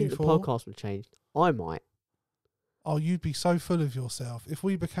enjoying. I don't you think the for. podcast will change. I might. Oh, you'd be so full of yourself. If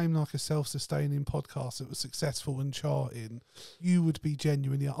we became like a self-sustaining podcast that was successful and charting, you would be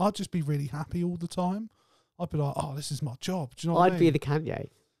genuinely. I'd just be really happy all the time. I'd be like, oh, this is my job. Do you know what I I'd mean? be the Kanye.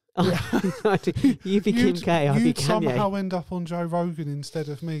 Yeah. You'd be Kim K, I'd be You'd somehow Kanye. end up on Joe Rogan instead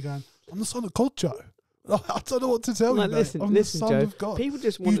of me going, I'm the son of God, Joe. I don't know what to tell Like, you, mate. listen, I'm listen, the son Joe. of God. People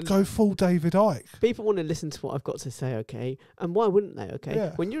just want You'd go full David Icke. People want to listen to what I've got to say, okay? And why wouldn't they, okay?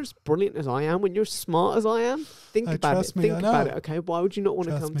 Yeah. When you're as brilliant as I am, when you're as smart as I am, think Hey, about it. trust me, Think I about know. it, okay? Why would you not want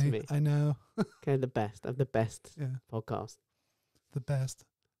to Trust come to me? I know. Okay, the best. I'm the best Yeah, podcast. the best.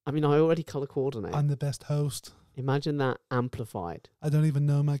 I mean, I already colour coordinate. I'm the best host. Imagine that amplified. I don't even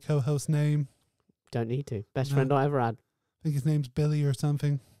know my co-host's name. Don't need to. Best No. friend I ever had. I think his name's Billy or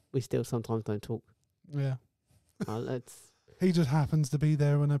something. We still sometimes don't talk. Yeah. Let's. He just happens to be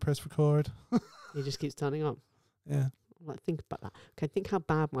there when I press record. He just keeps turning up. Yeah. Like, think about that. Okay, think how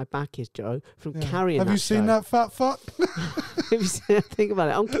bad my back is, Joe, from Yeah. carrying Have that you seen show. that fat fuck? Have you seen, think about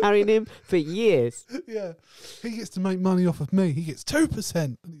it. I'm carrying him for years. Yeah. He gets to make money off of me. He gets 2%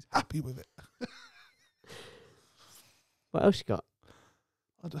 and he's happy with it. What else you got?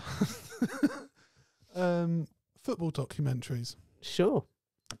 I don't football documentaries. Sure.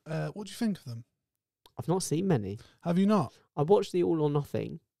 What do you think of them? I've not seen many. Have you not? I watched the All or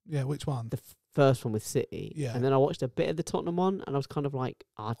Nothing, Yeah, which one? the first one with City. Yeah. And then I watched a bit of the Tottenham one, and I was kind of like,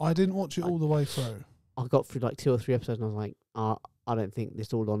 I didn't watch it all the way through. I got through like 2 or 3 episodes, and I was like, I don't think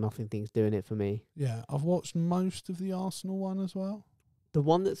this All or Nothing thing's doing it for me. Yeah, I've watched most of the Arsenal one as well. The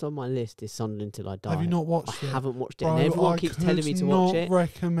one that's on my list is Sunderland Till I Die. Have you not I watched it? haven't watched it, Bro, and everyone I keeps could telling me to watch not it.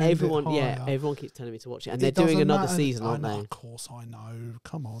 recommend Everyone, it yeah, higher. everyone keeps telling me to watch it, and It they're doing doesn't another matter. season, aren't I know, they? Of course, I know.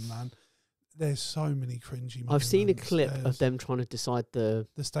 Come on, man. There's so many cringy moments. I've seen a clip There's of them trying to decide the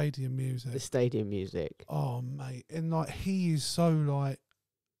stadium music. stadium music. Oh, mate. And, like, he is so, like...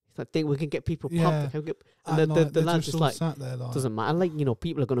 It's like, think we can get people Yeah. pumped. And, And like, the they're lad's just just all like, sat there, like... doesn't matter. Like, you know,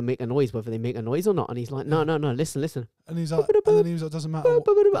 people are going to make a noise whether they make a noise or not. And he's like, no, listen. And he's like... And then he was like, doesn't matter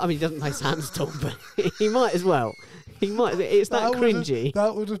what... I mean, he doesn't play Sandstorm, but he might as well. He might. It's that cringy.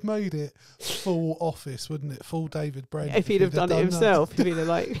 That would have made it full Office, wouldn't it? Full David Brent. If he'd have done it that. himself, if he'd have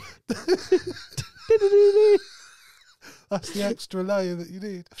like... That's the extra layer that you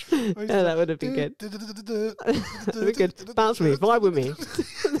need. Yeah, that would have been good. That would be good. Bounce with me, vibe with me.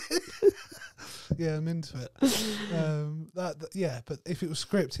 Yeah, I'm into it. Yeah, but if it was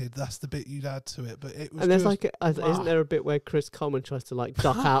scripted, that's the bit you'd add to it. But it was. And there's just, like, isn't there a bit where Chris Coleman tries to like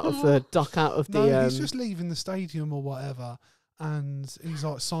duck out of the no, he's just leaving the stadium or whatever, and he's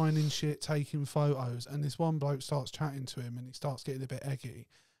like signing shit, taking photos, and this one bloke starts chatting to him, and he starts getting a bit eggy,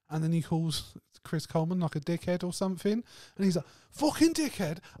 And then he calls Chris Coleman like a dickhead or something. And he's like, fucking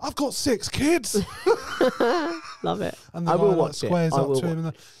dickhead, I've got 6 kids. Love it. And the I guy will like, watch squares it. up to him.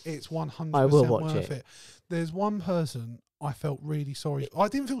 And it's 100% worth it. There's one person I felt really sorry. I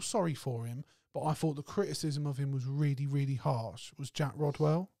didn't feel sorry for him, but I thought the criticism of him was really, really harsh. Was Jack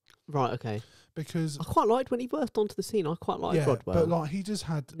Rodwell. Right, okay. Because I quite liked when he burst onto the scene. I quite liked Rodwell. But like he just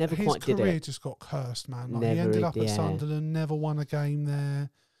had Never his quite did career it. just got cursed, man. Like Never, he ended up at yeah. Sunderland, never won a game there.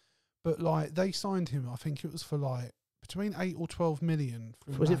 But like they signed him, I think it was for like between 8 or 12 million.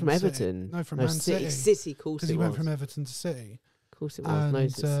 Was it from Everton? No, from Man City. City, of course because he went from Everton to City. Of course it was. No,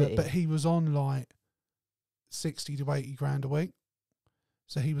 City. But he was on like 60 to 80 grand a week.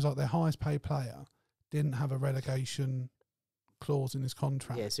 So he was like their highest paid player. Didn't have a relegation clause in his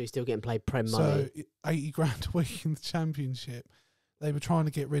contract. Yeah, so he's still getting paid Prem money. So 80 grand a week in the Championship. They were trying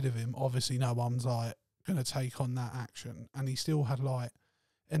to get rid of him. Obviously, no one's like going to take on that action. And he still had like,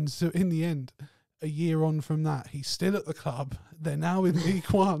 and so in the end, a year on from that, he's still at the club. They're now in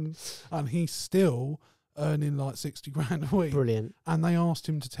League One, and he's still earning like 60 grand a week. Brilliant. And they asked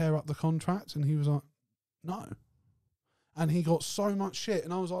him to tear up the contract, and he was like, no. And he got so much shit,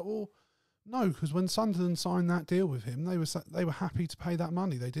 and I was like, well, no, because when Sunderland signed that deal with him, they were happy to pay that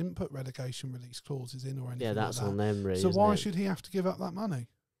money. They didn't put relegation release clauses in or anything. Yeah, that's like that. on them, really. So why should he have to give up that money?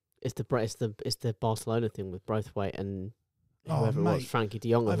 It's the Barcelona thing with Braithwaite and whoever it was, Frankie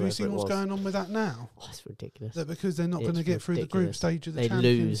de Jong. Have you seen what's going on with that now? Oh, it's ridiculous. That because they're not going to get through the group stage of the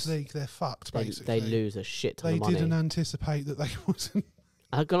Champions League, they're fucked. Basically, they lose a shit ton of money. They didn't anticipate that they wasn't.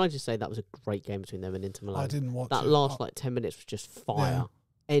 Can I just say that was a great game between them and Inter Milan? I didn't watch that last like 10 minutes was just fire. Yeah.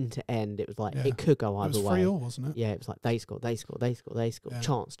 End to end, it was like it could go either way. It was 3-3, wasn't it? Yeah, it was like they scored. Yeah.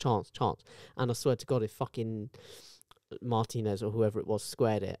 Chance. And I swear to God, if fucking Martinez or whoever it was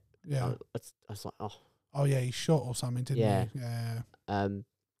squared it, I was like, oh yeah, he shot or something, didn't he? Yeah.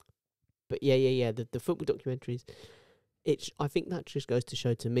 But yeah. The football documentaries, I think that just goes to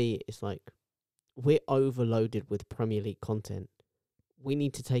show to me, it's like we're overloaded with Premier League content. We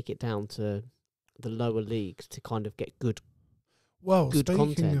need to take it down to the lower leagues to kind of get good. Well, good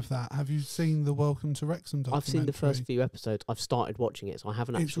speaking content. of that, have you seen the Welcome to Wrexham documentary? I've seen the first few episodes. I've started watching it, so I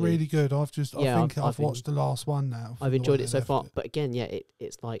haven't actually. It's really good. I think I've watched the last one now. I've enjoyed it so far. But again,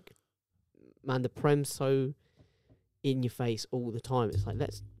 it's like, man, the Prem's so in your face all the time. It's like,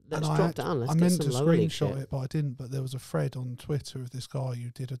 let's drop down. Let's get some lower league shit. I meant to screenshot it, but I didn't. But there was a thread on Twitter of this guy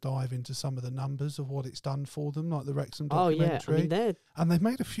who did a dive into some of the numbers of what it's done for them, like the Wrexham documentary. Oh, yeah. I mean, and they've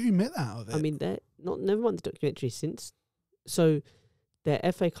made a few mint out of it. I mean, never mind the documentary since. So their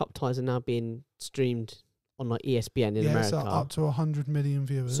FA Cup ties are now being streamed on like ESPN in America. So up to 100 million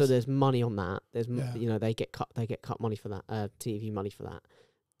viewers. So there's money on that. There's they get cut money for that, TV money for that.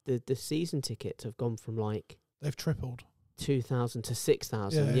 The season tickets have gone from like they've tripled. 2,000 to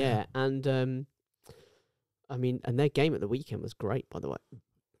 6,000, yeah. And I mean, and their game at the weekend was great, by the way.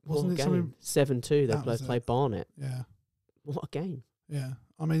 Wasn't it game? 7-2. They played Barnet. Yeah. What a game. Yeah.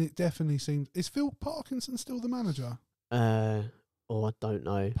 I mean, it definitely seems. Is Phil Parkinson still the manager? I don't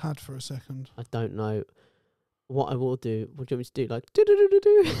know. Pad for a second. I don't know. What I will do, what do you want me to do? Like,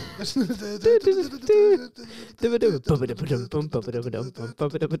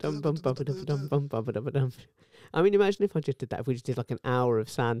 I mean, imagine if I just did that. If we just did like an hour of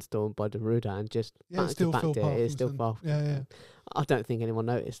Sandstorm by Deruda and just back to back to it. It's still Phil. Yeah. I don't think anyone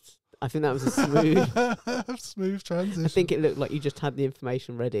noticed. I think that was a smooth transition. I think it looked like you just had the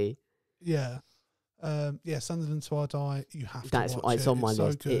information ready. Yeah. Sunderland to Our Die, you have to watch it's on my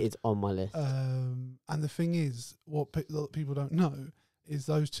list. So it is on my list. And the thing is, what people don't know is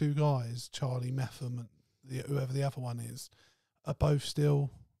those two guys, Charlie Metham and whoever the other one is, are both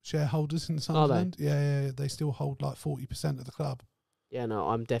still shareholders in Sunderland. Yeah, they still hold like 40% of the club. Yeah, no,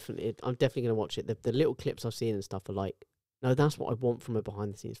 I'm definitely going to watch it. The little clips I've seen and stuff are like, no, that's what I want from a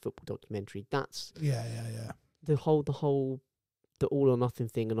behind the scenes football documentary. That's the whole. The all or nothing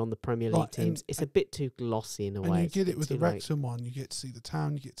thing, and on the Premier League teams, it's a bit too glossy in a way. And you get it with the Wrexham one. You get to see the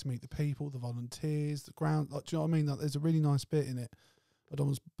town, you get to meet the people, the volunteers, the ground. Like, do you know what I mean? Like, there's a really nice bit in it.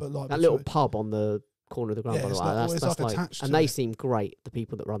 But like that little pub on the corner of the ground, by the way, that's like attached. And they seem great. The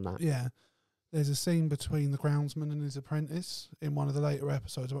people that run that. Yeah, there's a scene between the groundsman and his apprentice in one of the later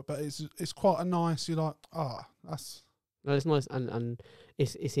episodes, but it's quite a nice. You're like, that's. No, it's nice, and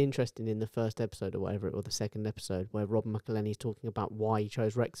it's interesting in the first episode or whatever, or the second episode, where Rob McElhenney's talking about why he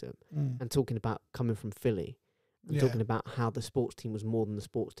chose Wrexham and talking about coming from Philly and talking about how the sports team was more than the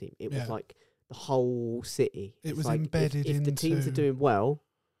sports team. It was like the whole city. It was like embedded if the teams are doing well,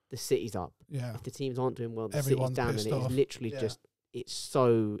 the city's up. Yeah. If the teams aren't doing well, the Everyone's city's down, and it's literally just it's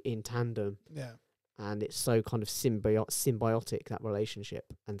so in tandem. Yeah. and it's so kind of symbiotic, that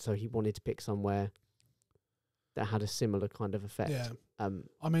relationship, and so he wanted to pick somewhere that had a similar kind of effect. Yeah.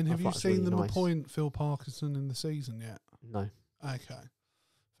 I mean, have you thought it was seen really them nice. appoint Phil Parkinson in the season yet? No. Okay,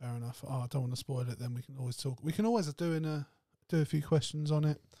 fair enough. I don't want to spoil it. Then we can always talk. We can always do a few questions on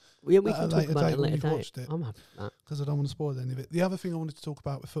it. Yeah, we can at a talk later about it date when later you've date. watched it. I'm happy with that. Because I don't want to spoil any of it. The other thing I wanted to talk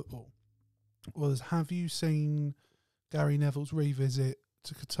about with football was, have you seen Gary Neville's revisit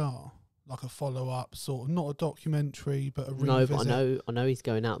to Qatar? Like a follow-up, sort of, not a documentary, but a revisit. No, but I know he's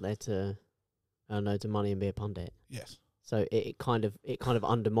going out there to earn loads of money and be a pundit. Yes. So it kind of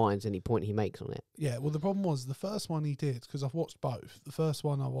undermines any point he makes on it. Yeah, well, the problem was the first one he did, because I've watched both. The first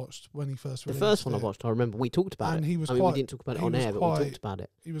one I watched when he first The released first one I it, watched, I remember we talked about and it. he was I mean, quite, we didn't talk about it he on was air, but quite- we talked about it.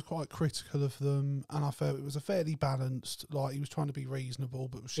 he was quite critical of them, and I felt it was a fairly balanced, like, he was trying to be reasonable,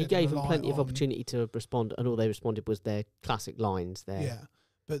 but was He shedding gave a them light plenty of on- opportunity to respond, and all they responded was their classic lines, their Yeah.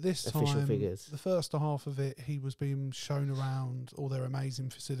 But this official time, figures. the first half of it, he was being shown around all their amazing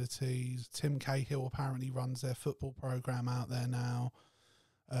facilities. Tim Cahill apparently runs their football program out there now.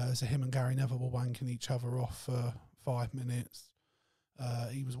 So him and Gary Neville were wanking each other off for 5 minutes.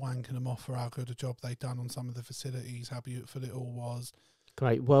 He was wanking them off for how good a job they'd done on some of the facilities, how beautiful it all was.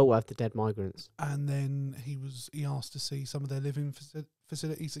 Great, well worth the dead migrants. And then he asked to see some of their living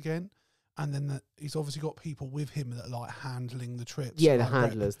facilities again. And then he's obviously got people with him that are like handling the trips. Yeah, the like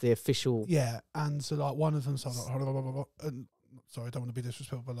handlers, the official. Yeah, and so like one of them started like, and, sorry, I don't want to be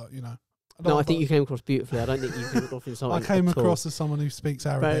disrespectful, but like, you know. No, I think you came across beautifully. I don't think you came across insulting. I came at all. across as someone who speaks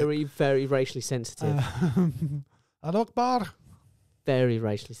Arabic. Very, very racially sensitive. Al-Akbar. Very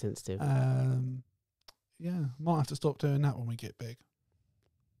racially sensitive. Yeah, might have to stop doing that when we get big.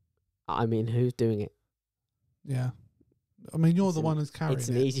 I mean, who's doing it? Yeah. I mean, you're It's the one who's carrying It's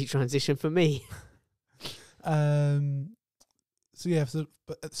an it. easy transition for me. So yeah,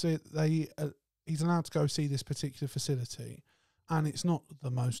 he's allowed to go see this particular facility, and it's not the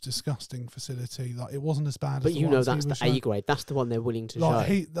most disgusting facility. Like, it wasn't as bad. But as you know ones he that's the was A showing. grade. That's the one they're willing to Like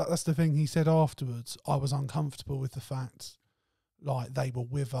show. that's the thing he said afterwards. I was uncomfortable with the fact, like, they were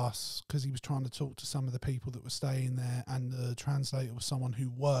with us, because he was trying to talk to some of the people that were staying there, and the translator was someone who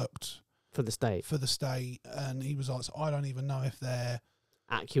worked For the state. for the state, and he was like, so I don't even know if they're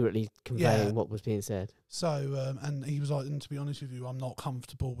Accurately conveying Yeah. what was being said. so. And he was like, and to be honest with you, I'm not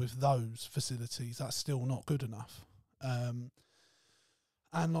comfortable with those facilities. That's still not good enough. And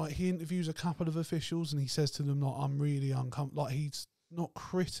like, he interviews a couple of officials, and he says to them, like, I'm really uncomfortable. Like, he's not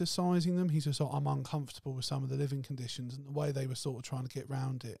criticising them. He's just like, I'm uncomfortable with some of the living conditions and the way they were sort of trying to get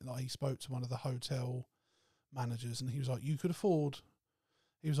round it. Like, he spoke to one of the hotel managers, and he was like, you could afford.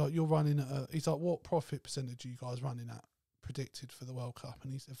 He was like, you're running at he's like, what profit percentage are you guys running at predicted for the World Cup?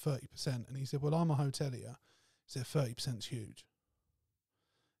 And he said 30%. And he said, well, I'm a hotelier. He said 30% is huge.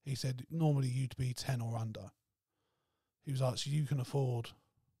 He said, normally you'd be 10 or under. He was like, so you can afford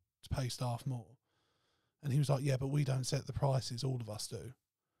to pay staff more. And he was like, yeah, but we don't set the prices, all of us do.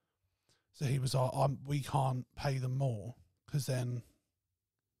 So he was like, we can't pay them more, because then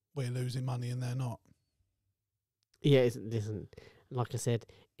we're losing money and they're not. Yeah, it isn't. Like I said,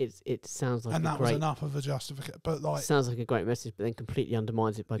 it sounds like And a that great, was enough of a justification. But like, sounds like a great message, but then completely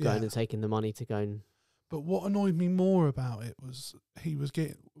undermines it by going Yeah. and taking the money to go and. but what annoyed me more about it was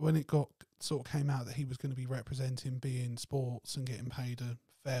when it sort of came out that he was going to be representing beIN Sports and getting paid a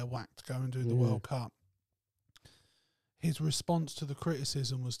fair whack to go and do the World Cup. His response to the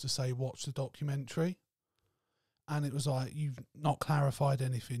criticism was to say, watch the documentary. And it was like, you've not clarified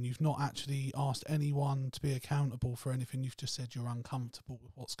anything. You've not actually asked anyone to be accountable for anything. You've just said you're uncomfortable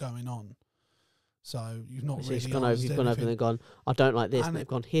with what's going on. So you've not really You've gone over anything. there and gone, I don't like this. And And it- they've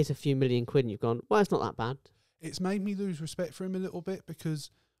gone, here's a few million quid. And you've gone, well, it's not that bad. It's made me lose respect for him a little bit,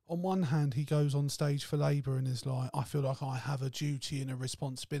 because on one hand, he goes on stage for Labour and is like, I feel like I have a duty and a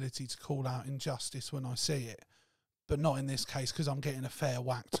responsibility to call out injustice when I see it. But not in this case, because I'm getting a fair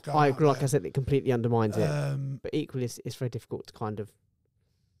whack to go I out agree. Like there. I said, it completely undermines it. But But equally, it's very difficult to kind of.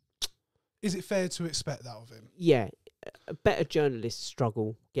 is it fair to expect that of him? Yeah, better journalists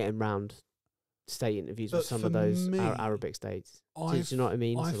struggle getting round state interviews with But some for of those me, Arabic states. Do you know what I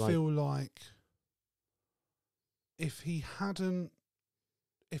mean? I So, feel like if he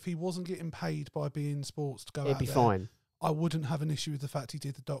wasn't getting paid by beIN Sports to go it'd out be there, fine. I wouldn't have an issue with the fact he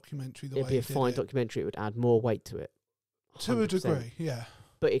did the documentary the It'd way be he a did fine it. documentary. It would add more weight to it. To a 100%. degree, yeah.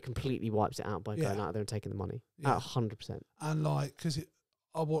 But it completely wipes it out by going Yeah. out there and taking the money. Yeah. 100%. And like, because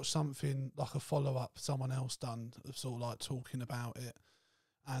I watched something like a follow up someone else done of sort of like talking about it,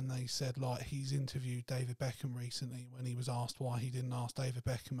 and they said like he's interviewed David Beckham recently when he was asked why he didn't ask David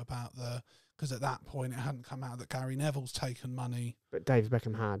Beckham about because at that point it hadn't come out that Gary Neville's taken money. But David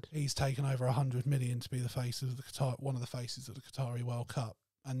Beckham had. He's taken over 100 million to be the face of the one of the faces of the Qatari World Cup,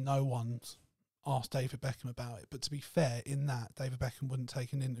 and no one's asked David Beckham about it. But to be fair, in that, David Beckham wouldn't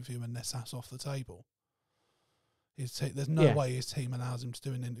take an interview unless that's off the table. There's no way his team allows him to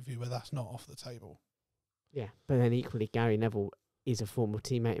do an interview where that's not off the table. Yeah, but then equally, Gary Neville is a former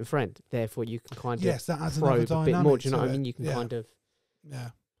teammate and friend. Therefore, you can kind of that adds probe another a bit more. Do you know to what I it. mean? You can kind of... Yeah.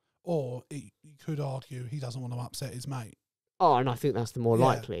 Or you could argue he doesn't want to upset his mate. Oh, and I think that's the more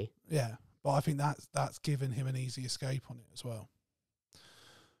likely. Yeah, but I think that's given him an easy escape on it as well.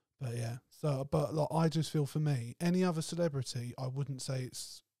 But yeah, but like, I just feel for me, any other celebrity, I wouldn't say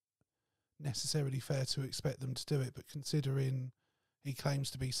it's necessarily fair to expect them to do it, but considering he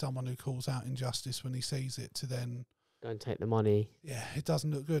claims to be someone who calls out injustice when he sees it, to then go and take the money. Yeah, it doesn't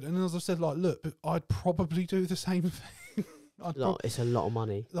look good. And as I said, like, look, but I'd probably do the same thing. It's a lot of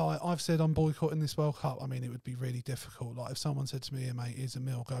money. Like I've said, I'm boycotting this World Cup. I mean, it would be really difficult. Like if someone said to me, "Hey, mate, here's $1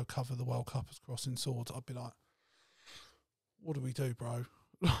 million, go cover the World Cup as CrossingSwords," I'd be like, "What do we do, bro?"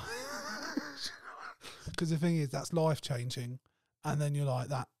 Because the thing is, that's life changing, and then you're like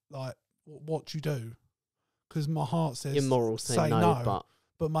that. Like, what do you do? Because my heart says your morals say no,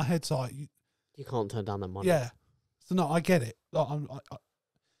 but my head's like, you can't turn down that money. Yeah. So no, I get it. Like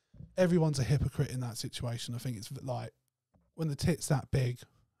everyone's a hypocrite in that situation. I think it's like when the tit's that big,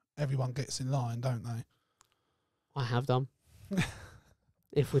 everyone gets in line, don't they? I have done.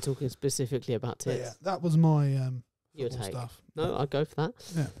 If we're talking specifically about tits. Yeah, that was my your take. Stuff. No, I'll go for that.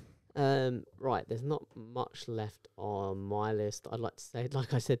 Yeah. Right, there's not much left on my list. I'd like to say,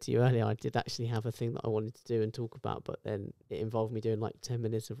 like I said to you earlier, I did actually have a thing that I wanted to do and talk about, but then it involved me doing like 10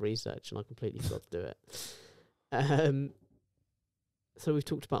 minutes of research and I completely forgot to do it. So we've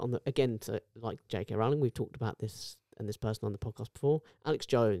talked about like J.K. Rowling, we've talked about this and this person on the podcast before. Alex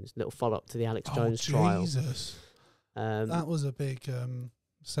Jones, little follow-up to the Alex Jones trial. Jesus. That was a big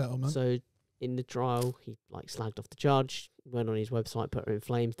settlement. So in the trial, he like slagged off the judge, went on his website, put her in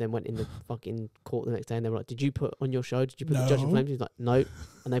flames, then went in the fucking court the next day and they were like, "Did you put on your show, did you put the judge in flames?" He's like, "No."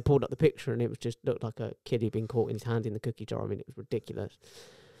 And they pulled up the picture and it was just looked like a kid who'd been caught in his hand in the cookie jar. I mean, it was ridiculous.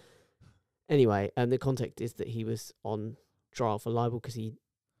 Anyway, the context is that he was on trial for libel because he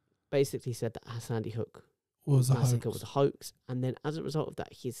basically said that SandyHook massacre was a hoax, and then as a result of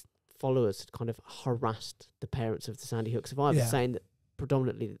that, his followers had kind of harassed the parents of the SandyHook survivors, saying that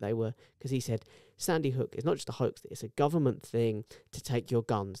predominantly that they were, because he said SandyHook is not just a hoax; it's a government thing to take your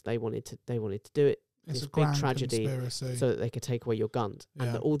guns. They wanted to do it. It's this a big tragedy, conspiracy. so that they could take away your guns,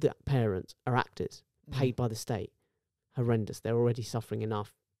 and that all the parents are actors paid by the state. Horrendous. They're already suffering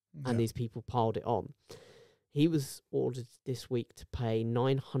enough, and these people piled it on. He was ordered this week to pay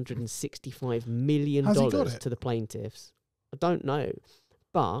 $965 million to the plaintiffs. I don't know.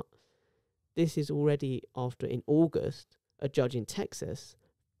 But this is already after, in August, a judge in Texas,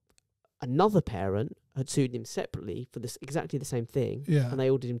 another parent had sued him separately for this exactly the same thing. And they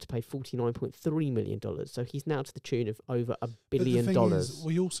ordered him to pay $49.3 million. So he's now to the tune of over $1 billion. But the thing is,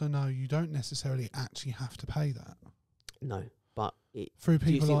 we also know you don't necessarily actually have to pay that. No, but through people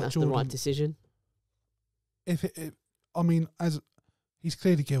do you think like that's Jordan, the right decision? I mean, as he's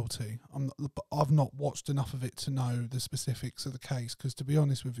clearly guilty. I've not watched enough of it to know the specifics of the case. Because to be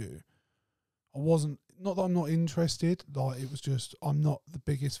honest with you, I wasn't. Not that I'm not interested. Like it was just I'm not the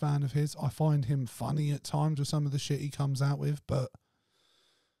biggest fan of his. I find him funny at times with some of the shit he comes out with, but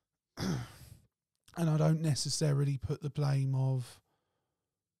and I don't necessarily put the blame of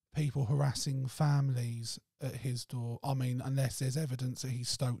people harassing families at his door. I mean, unless there's evidence that he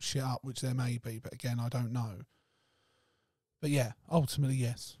stoked shit up, which there may be, but again, I don't know. But yeah, ultimately,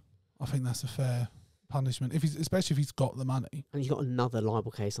 yes. I think that's a fair punishment, especially if he's got the money. And he's got another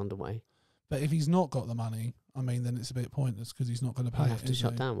libel case underway. But if he's not got the money, I mean, then it's a bit pointless because he's not going to pay. He'd have to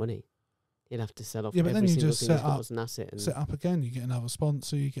shut down, wouldn't he? He'd have to sell off. Yeah, but then you just set up as an asset and set up again. You get another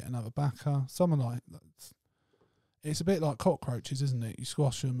sponsor, you get another backer. Someone like that. It's a bit like cockroaches, isn't it? You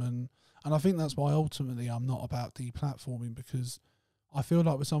squash them, and I think that's why ultimately I'm not about deplatforming, because I feel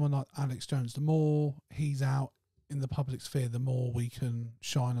like with someone like Alex Jones, the more he's out in the public sphere, the more we can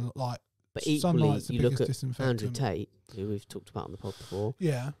shine a light. But equally, you look at Andrew Tate, who we've talked about on the pod before.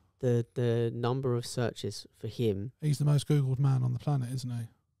 Yeah. The number of searches for him. He's the most Googled man on the planet, isn't he?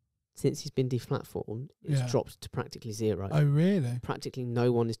 Since he's been deplatformed, it's dropped to practically zero. Oh, really? Practically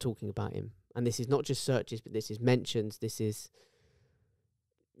no one is talking about him. And this is not just searches, but this is mentions, this is,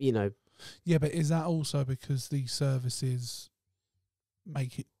 Yeah, but is that also because these services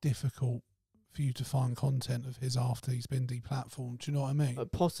make it difficult for you to find content of his after he's been deplatformed. Do you know what I mean?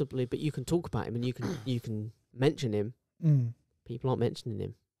 Possibly, but you can talk about him and you can mention him. People aren't mentioning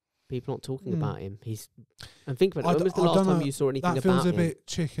him. People aren't talking about him. And think about it. When was the last time you saw anything about him? That feels a bit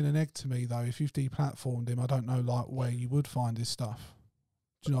chicken and egg to me, though. If you've deplatformed him, I don't know like where you would find his stuff.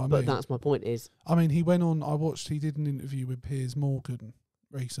 Do you know what I mean? But that's my point. He went on. He did an interview with Piers Morgan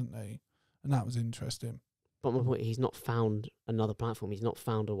recently, and that was interesting. But my point, he's not found another platform. He's not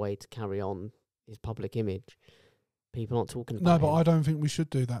found a way to carry on his public image. People aren't talking about him. No, but I don't think we should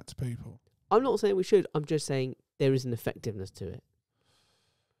do that to people. I'm not saying we should. I'm just saying there is an effectiveness to it.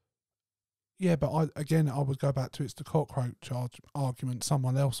 Yeah, but I would go back to it's the cockroach argument.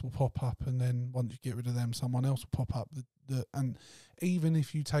 Someone else will pop up, and then once you get rid of them, someone else will pop up. And even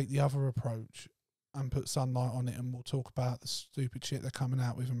if you take the other approach and put sunlight on it, and we'll talk about the stupid shit they're coming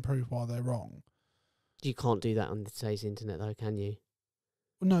out with and prove why they're wrong. You can't do that on today's internet, though, can you?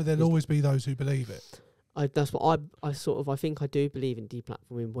 Well, no, there'll always be those who believe it. That's what I think I do believe in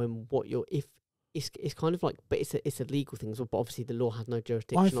deplatforming when it's kind of like, but it's a legal thing as well. But obviously, the law has no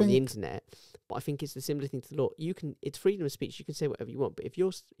jurisdiction on the internet. But I think it's a similar thing to the law. It's freedom of speech. You can say whatever you want. But if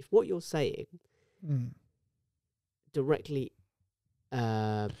what you're saying directly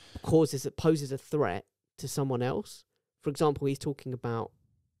poses a threat to someone else, for example, he's talking about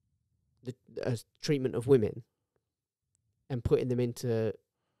the treatment of women and putting them into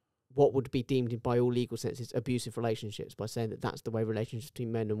what would be deemed by all legal senses abusive relationships by saying that that's the way relationships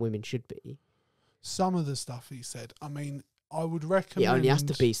between men and women should be. Some of the stuff he said, I would recommend... It only has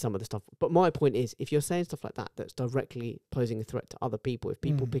to be some of the stuff. But my point is, if you're saying stuff like that, that's directly posing a threat to other people, if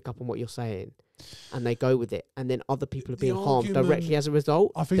people pick up on what you're saying and they go with it, and then other people are being harmed directly as a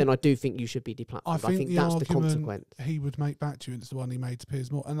result, then I do think you should be deplatformed. I think that's the consequence. He would make back to you, and it's the one he made to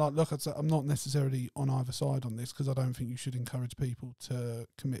Piers Morgan. And look, I'm not necessarily on either side on this, because I don't think you should encourage people to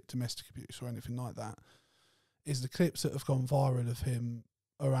commit domestic abuse or anything like that. Is the clips that have gone viral of him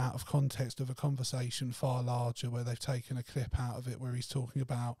are out of context of a conversation far larger, where they've taken a clip out of it where he's talking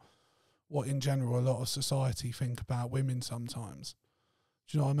about what in general a lot of society think about women sometimes.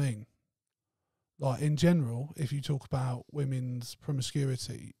 Do you know what I mean? Like in general, if you talk about women's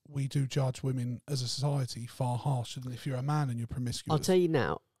promiscuity, we do judge women as a society far harsher than if you're a man and you're promiscuous. I'll tell you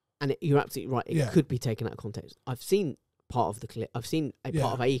now, and you're absolutely right, it could be taken out of context. I've seen part of the clip, I've seen a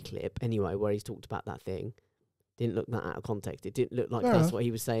part of a clip anyway where he's talked about that thing. Didn't look that out of context. It didn't look like that's what he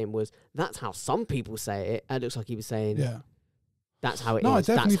was saying was, that's how some people say it. And it looks like he was saying, that's how it is. No, I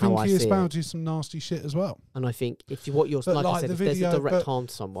definitely think he espouses some nasty shit as well. And I think if what you're, like I said, if there's a direct harm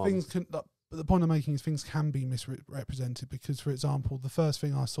to someone. But the point I'm making is things can be misrepresented, because, for example, the first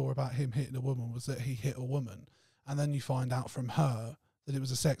thing I saw about him hitting a woman was that he hit a woman. And then you find out from her that it was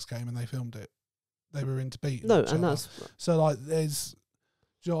a sex game and they filmed it. They were into beating each other. That's... So, like, there's...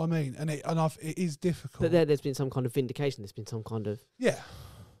 Do you know what I mean? And it is difficult. But there's been some kind of vindication. There's been some kind of... Yeah.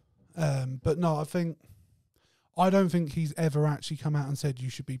 But no, I don't think he's ever actually come out and said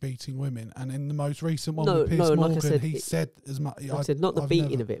you should be beating women. And in the most recent one with Piers Morgan, like I said, he said as much... Like I said, not the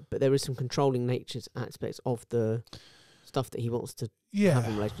beating of it, but there is some controlling nature's aspects of the stuff that he wants to have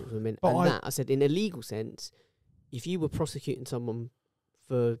in relationships with women. But I said, in a legal sense, if you were prosecuting someone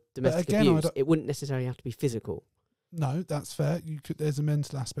for domestic abuse, it wouldn't necessarily have to be physical. No, that's fair. There's a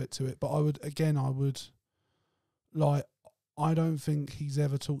mental aspect to it, but I don't think he's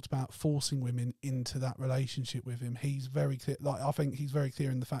ever talked about forcing women into that relationship with him. He's very clear. I think he's very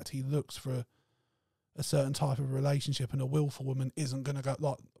clear in the fact he looks for a certain type of relationship, and a willful woman isn't going to go.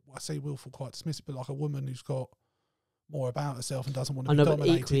 Like, I say willful quite dismissive, but like a woman who's got more about herself and doesn't want to be dominated,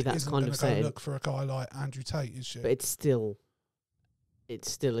 but equally that's isn't kind going of to go saying, look for a guy like Andrew Tate, is she? But it's still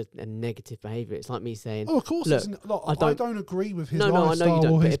a negative behaviour. It's like me saying, "Oh, of course, look, I don't agree with his lifestyle I know you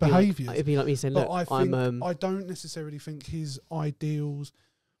don't, or his behaviours." It'd be like me saying, "Look, I don't necessarily think his ideals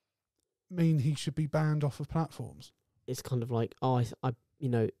mean he should be banned off of platforms." It's kind of like, let's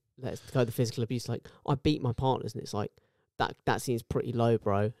go the physical abuse. Like, I beat my partners, and it's like that seems pretty low,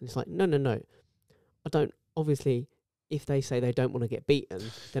 bro. And it's like, no, I don't. Obviously, if they say they don't want to get beaten,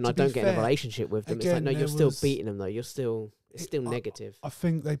 then I don't get in a relationship with them. Again, it's like, no, you're still beating them, though. It's still negative. I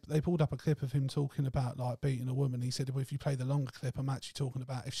think they pulled up a clip of him talking about like beating a woman. He said, well, if you play the longer clip, I'm actually talking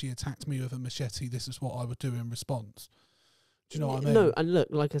about if she attacked me with a machete, this is what I would do in response. Do you know what I mean? No, and look,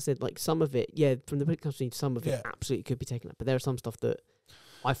 like I said, like some of it, from the big company, some of it absolutely could be taken up. But there are some stuff that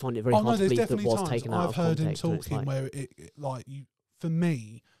I find it very hard to believe that was taken out of context. I've heard him talking where for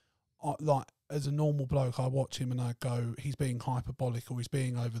me, as a normal bloke, I watch him and I go, he's being hyperbolic, or he's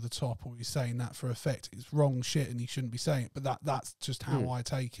being over the top, or he's saying that for effect. It's wrong shit and he shouldn't be saying it. But that's just how I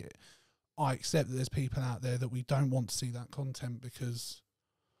take it. I accept that there's people out there that we don't want to see that content because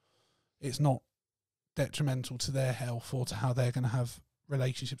it's not detrimental to their health or to how they're going to have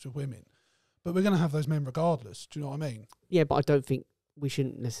relationships with women. But we're going to have those men regardless. Do you know what I mean? Yeah, but I don't think we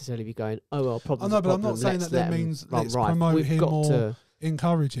shouldn't necessarily be going, oh, well, problems. I know, but I'm not saying that means let's promote him or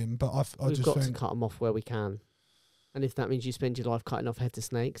encourage him. But we've got to cut them off where we can. And if that means you spend your life cutting off heads of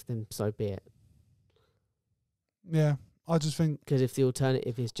snakes, then so be it. Yeah, I just think... Because if the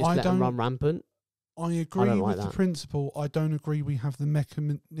alternative is just let them run rampant... I agree with the principle. I don't agree we have the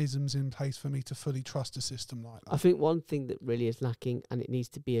mechanisms in place for me to fully trust a system like that. I think one thing that really is lacking, and it needs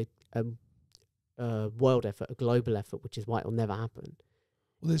to be a world effort, a global effort, which is why it'll never happen.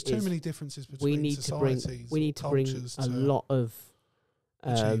 Well, there's too many differences between societies. We need to bring a lot of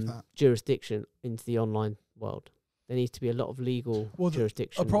jurisdiction into the online world. There needs to be a lot of legal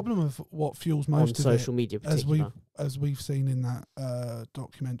jurisdiction. A problem of what fuels most of social media, as we've seen in that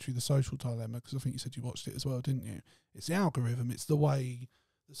documentary, The Social Dilemma, because I think you said you watched it as well, didn't you? It's the algorithm. It's the way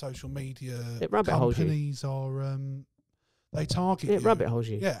the social media companies are. They target you. It rabbit holes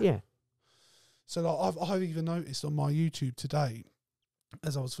you. Yeah. So like, I've even noticed on my YouTube today,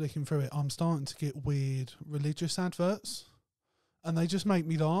 as I was flicking through it, I'm starting to get weird religious adverts. And they just make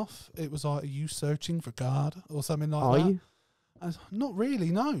me laugh. It was like, are you searching for God or something like that? Are you? And not really,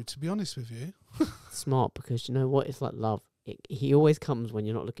 no, to be honest with you. Smart, because you know what? It's like love. He always comes when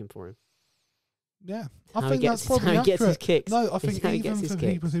you're not looking for him. Yeah. I think that's probably how he gets his kicks. No, I think even for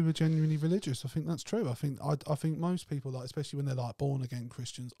people who are genuinely religious, I think that's true. I think most people, like, especially when they're like born again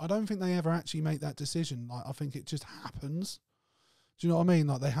Christians, I don't think they ever actually make that decision. Like, I think it just happens. Do you know what I mean?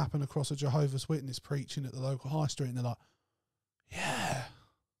 Like, they happen across a Jehovah's Witness preaching at the local high street and they're like,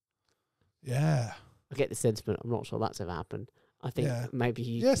 yeah. I get the sentiment. I'm not sure that's ever happened. I think maybe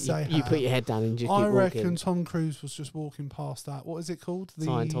you put your head down and just I keep reckon walking. Tom Cruise was just walking past that. What is it called?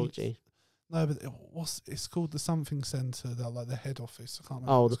 Scientology. No, but it's called the something centre, like the head office. I can't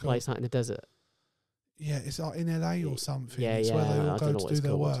remember. Oh, the place out in the desert. Yeah, it's like in LA or something. Yeah, it's where they all go to do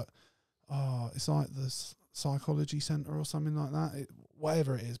their called. work. Oh, it's like the psychology centre or something like that.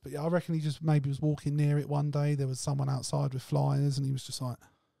 Whatever it is. But yeah, I reckon he just maybe was walking near it one day. There was someone outside with flyers and he was just like,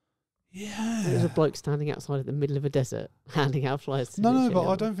 yeah. There's a bloke standing outside in the middle of a desert handing out flyers. No, but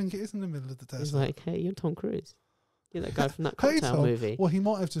I don't think it is in the middle of the desert. He's like, hey, you're Tom Cruise. You're that guy from that cocktail movie. Well, he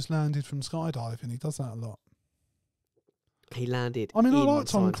might have just landed from skydiving. He does that a lot. He landed. I mean, I like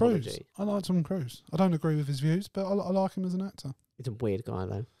Tom Cruise. I don't agree with his views, but I like him as an actor. He's a weird guy,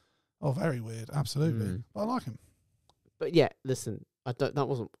 though. Oh, very weird. Absolutely. But I like him. But yeah, listen, I can't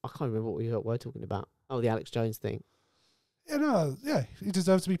remember what we were talking about. Oh, the Alex Jones thing. Yeah, he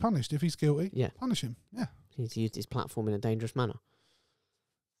deserves to be punished. If he's guilty, punish him. Yeah. He's used his platform in a dangerous manner.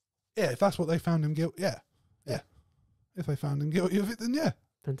 Yeah, if that's what they found him guilty, yeah. If they found him guilty of it, then yeah.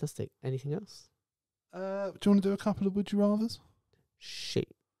 Fantastic. Anything else? Do you want to do a couple of would you rathers? Shit.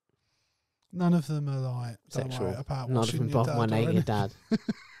 None of them are like sexual. Don't worry about none of them involve my naked dad.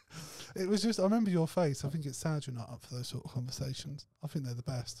 It was just, I remember your face. I think it's sad you're not up for those sort of conversations. I think they're the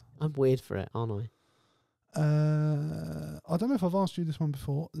best. I'm weird for it, aren't I? I don't know if I've asked you this one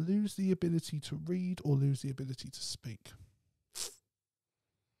before. Lose the ability to read or lose the ability to speak?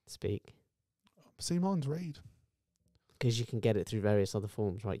 Speak. See, mine's read. Because you can get it through various other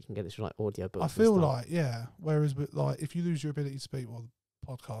forms, right? You can get it through like audio books. I feel like, whereas with, like, if you lose your ability to speak, well, the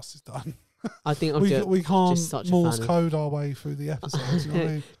podcast is done. I think we can't Morse code our way through the episodes. You know what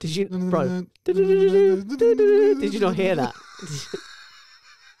I mean? Did you, bro? Did you not hear that?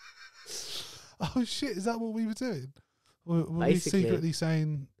 Oh shit! Is that what we were doing? Were we secretly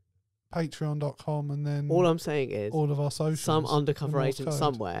saying Patreon.com and then all I'm saying is all of our socials? Some undercover agent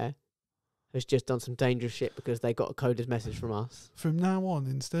somewhere has just done some dangerous shit because they got a coded message from us. From now on,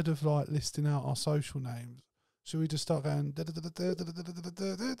 instead of like listing out our social names, should we just start going and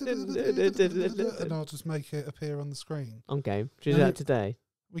I'll just make it appear on the screen? On game. Should we do that today?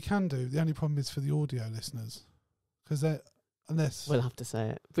 We can do. The only problem is for the audio listeners, because unless we'll have to say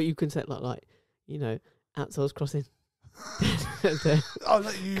it, but you can set like you know, @Swords Crossing. I'll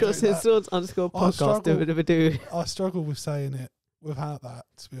let you CrossingSwords _podcast. I struggle with saying it without that,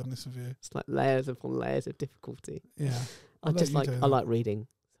 to be honest with you. It's like layers upon layers of difficulty. Yeah. I like reading.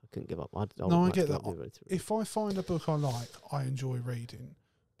 So I couldn't give up. I get that. If I find a book I like, I enjoy reading,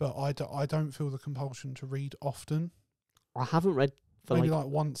 but I don't feel the compulsion to read often. I haven't read for maybe like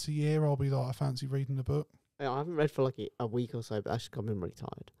once a year. I'll be like, I fancy reading a book. I haven't read for like a week or so, but that's because I've been really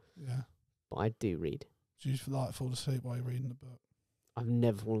tired. Yeah. But I do read. Do you like fall asleep while you're reading the book? I've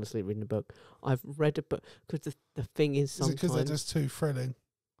never fallen asleep reading a book. I've read a book because the thing is sometimes... Is it because they're just too thrilling?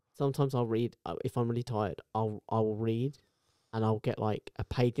 Sometimes I'll read, if I'm really tired, I will read and I'll get like a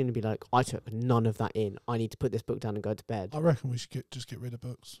page in and be like, I took none of that in. I need to put this book down and go to bed. I reckon we should just get rid of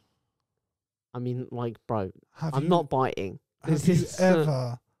books. I mean, like, bro, Have I'm you, not biting. Have you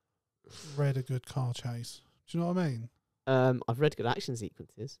ever read a good car chase? Do you know what I mean? I've read good action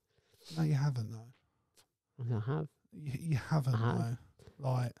sequences. No, you haven't though. I have. You haven't though.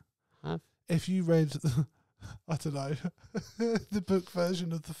 Like, I have. if you read, I don't know, the book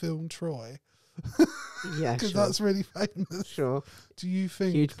version of the film Troy. Yeah, Because sure. that's really famous. Sure. Do you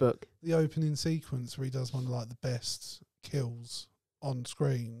think Huge book. the opening sequence where he does one of like the best kills on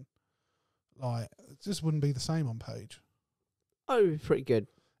screen, like, it just wouldn't be the same on page? Oh, pretty good.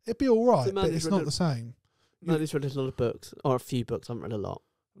 It'd be all right, The man but who's it's read not the same. No, he's read a lot of books, or a few books. I haven't read a lot.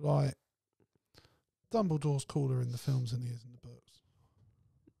 Like, Dumbledore's cooler in the films than he is in the books.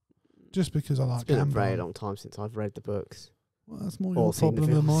 Just because I like It's been a Gandalf. very long time since I've read the books. Well, that's more Or your seen the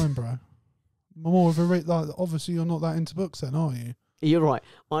problem than films. mine, bro. More of a like. Obviously, you're not that into books, then, are you? You're right.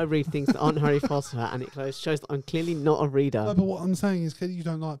 I read things that aren't Harry Potter, and it shows that I'm clearly not a reader. No, but what I'm saying is, clearly you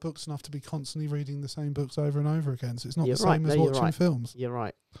don't like books enough to be constantly reading the same books over and over again. So it's not You're the right. same as No, you're watching right. films. You're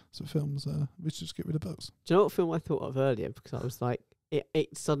right. So films, we should just get rid of books. Do you know what film I thought of earlier? Because I was like,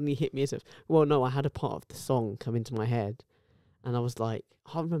 it suddenly hit me as if, well, no, I had a part of the song come into my head. And I was like,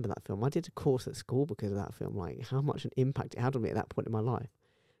 I remember that film. I did a course at school because of that film. Like, how much an impact it had on me at that point in my life.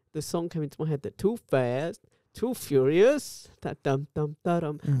 The song came into my head that Too Fast, Too Furious, that dum dum da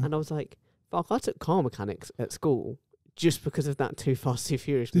dum. Yeah. And I was like, fuck, I took car mechanics at school just because of that Too Fast, Too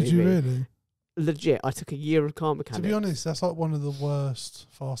Furious Did movie. you really? Legit, I took a year of car mechanics. To be honest, that's like one of the worst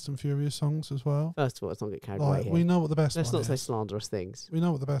Fast and Furious songs as well. First of all, let's not get carried away Like, here. we know what the best Let's one not say is. slanderous things. We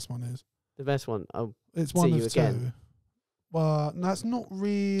know what the best one is. The best one, It's See one You of Again. two. Well, no, that's not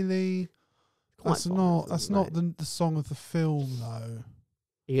really. quite That's violent, not. isn't it? The song of the film, though.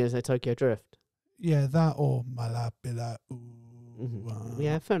 You're going to say Tokyo Drift? Yeah, that or Malabila. Ooh.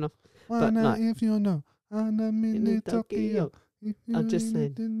 Yeah, fair enough. But Why no. not if you know? I'm in Tokyo. I'm just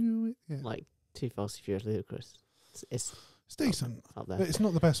saying. Yeah. Like, Too Fast, Too Furious, ludicrous. It's It's decent, up there. but it's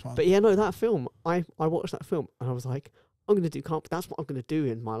not the best one. But yeah, no, that film, I watched that film and I was like, I'm going to do car. That's what I'm going to do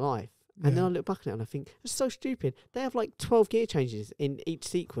in my life. And then I look back at it and I think, it's so stupid. They have like 12 gear changes in each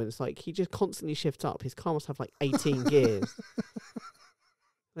sequence. Like, he just constantly shifts up. His car must have like 18 gears.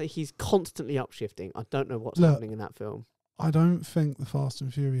 Like, he's constantly upshifting. I don't know what's happening in that film. I don't think the Fast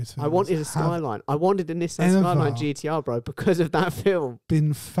and Furious films I wanted a Skyline. I wanted a Nissan Skyline GTR, bro, because of that film.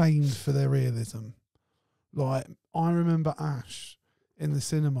 been famed for their realism. Like, I remember Ash in the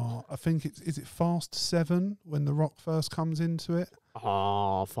cinema. I think is it Fast 7 when The Rock first comes into it?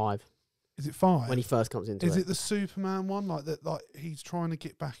 Oh, 5. Is it 5? When he first comes into Is it. it the Superman one? Like that, like he's trying to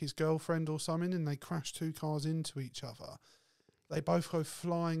get back his girlfriend or something, and they crash two cars into each other. They both go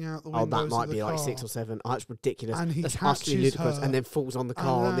flying out the windows. Oh, that might of the be car, like 6 or 7. Oh, it's ridiculous. And he That's catches utterly ludicrous. her And then falls on the and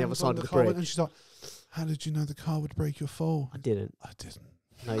car on the other lands side on of the the car, bridge. and she's like, "How did you know the car would break your fall?" I didn't. I didn't.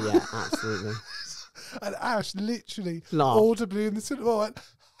 No, yeah, absolutely. And Ash literally Laugh. audibly in the cinema went,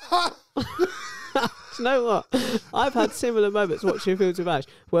 "Ha!" Do you know what? I've had similar moments watching films with Ash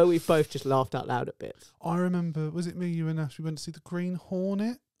where we've both just laughed out loud at bits. I remember, was it me, you, and Ash? We went to see the Green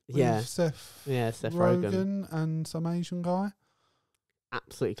Hornet. With Yeah. Seth Seth Rogen. Rogen and some Asian guy.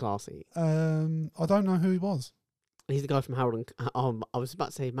 Absolutely classy. I don't know who he was. He's the guy from Harold and... I was about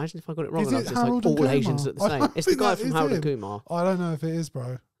to say, imagine if I got it wrong Is and I it was just Harold like, and all Kumar? Asians are the I same. don't It's the think guy that from is Harold and him. Kumar. I don't know if it is,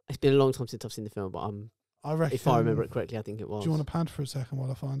 bro. It's been a long time since I've seen the film, but I reckon. if I remember it correctly, I think it was. Do you want to pad for a second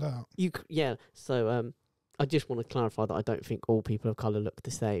while I find out? Yeah, so I just want to clarify that I don't think all people of colour look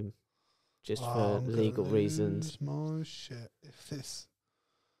the same, just for I'm legal gonna reasons. lose my shit if this.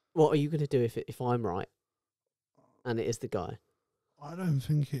 What are you going to do if I'm right and it is the guy? I don't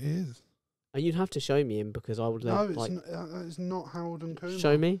think it is. And you'd have to show me him because I would No, like it's not Harold and Kumar.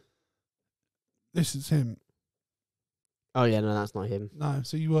 show me. This is him. Oh yeah, no, that's not him. No,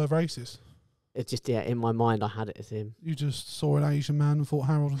 so you were racist. It's just in my mind I had it as him. You just saw an Asian man and thought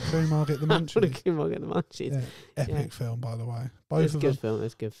Harold and Kumar get the munchies. Kumar get the munchies. Yeah, epic Yeah. film, by the way. It's Both a of good them. film.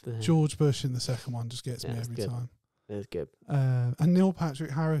 It's good. George Bush in the second one just gets Yeah, me it's every good. time. It's good. And Neil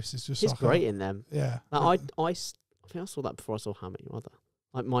Patrick Harris is just He's like great in them. Yeah. Like, I think I saw that before I saw How I Met Your Mother.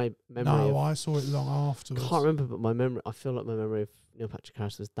 Like my memory. No, of, I saw it long afterwards. can't remember, but my memory. I feel like my memory of Neil Patrick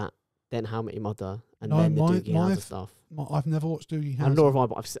Harris was that. Then How I Met Your Mother, and No, then the my- Doogie my Howser stuff. I've never watched Doogie Howser. And nor have I,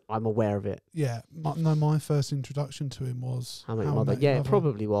 but I'm aware of it. Yeah, my first introduction to him was How I Met Your Mother. Yeah, it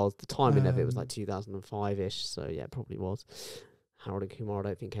probably was. The timing of it was like Um, 2005-ish, so yeah, it probably was. Harold and Kumar, I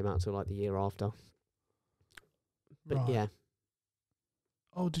don't think came out until like the year after. But Right. yeah.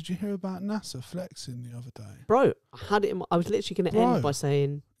 Oh, did you hear about NASA flexing the other day? Bro, I had it in I was literally going to Bro. end by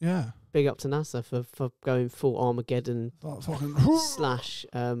saying Yeah, big up to NASA for going full Armageddon like fucking. slash,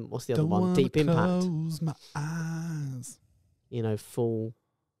 what's the other Don't one? wanna Deep Impact. close my eyes. You know, full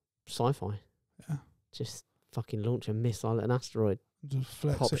sci-fi. Yeah. Just fucking launch a missile at an asteroid. Just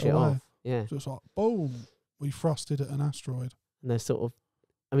flex Pop it shit away. off. Yeah. Just like, boom, we thrusted at an asteroid. And they're sort of,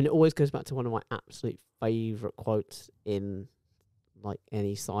 I mean, it always goes back to one of my absolute favourite quotes in like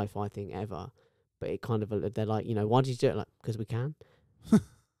any sci-fi thing ever. But it kind of, they're like, you know, why did you do it? Like, because we can.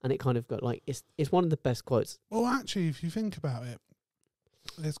 And it kind of got like, it's one of the best quotes. Well, actually, if you think about it,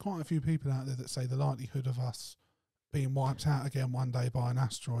 there's quite a few people out there that say the likelihood of us being wiped out again one day by an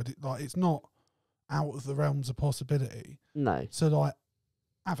asteroid, it's not out of the realms of possibility. No. So, like,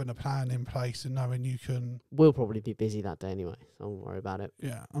 having a plan in place and knowing you can... We'll probably be busy that day anyway, so don't worry about it.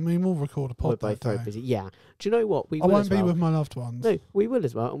 Yeah, I mean, we'll record a pod We're both that very day. busy. Yeah. Do you know what? I won't be with my loved ones. No, we will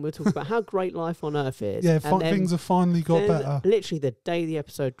as well, and we'll talk about how great life on Earth is. Yeah, and then, things have finally got better. Literally the day the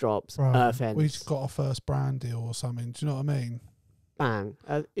episode drops, Right. Earth ends. We've got our first brand deal or something. Do you know what I mean? Bang.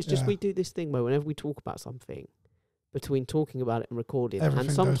 It's just Yeah. we do this thing where whenever we talk about something, between talking about it and recording, Everything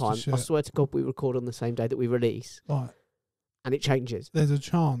and goes to sometimes, I shit. swear to God, we record on the same day that we release, Right. and it changes. There's a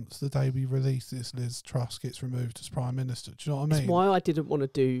chance the day we release this, Liz Truss gets removed as Prime Minister. Do you know what I mean? It's why I didn't want to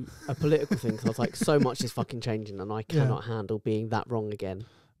do a political thing, because I was like, so much is fucking changing, and I cannot handle being that wrong again.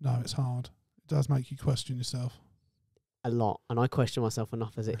 No, it's hard. It does make you question yourself. A lot, and I question myself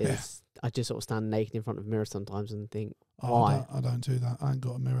enough as it Yeah. is. I just sort of stand naked in front of a mirror sometimes and think, Oh, why? I don't do that. I ain't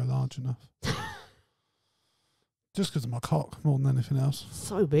got a mirror large enough. Just because of my cock more than anything else.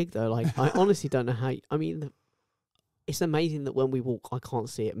 So big though, like I honestly don't know how. I mean, it's amazing that when we walk, I can't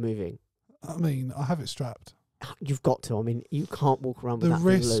see it moving. I mean, I have it strapped. You've got to. I mean, you can't walk around with The that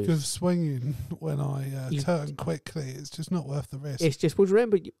risk thing of loose. swinging when I turn quickly, it's just not worth the risk. It's just. Well,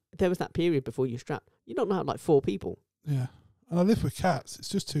 remember, there was that period before you strapped. You don't know like 4 people. Yeah. And I live with cats. It's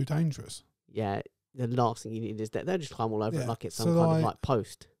just too dangerous. Yeah. The last thing you need is that they'll just climb all over it Yeah, like it's so some kind of like- like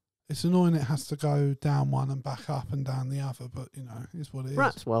post. It's annoying it has to go down one and back up and down the other, but, you know, it's what it is.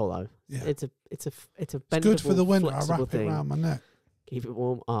 Wraps well though. Yeah. It's a It's bendable, good for the winter. I flexible wrap it thing. around my neck. Keep it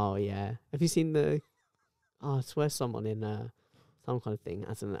warm. Oh yeah. Have you seen the? Oh, I swear someone in some kind of thing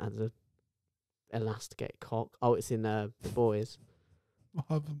has a elasticate cock. Oh, it's in The Boys. I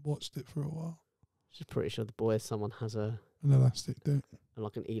haven't watched it for a while. Just pretty sure The Boys. Someone has An elastic dick.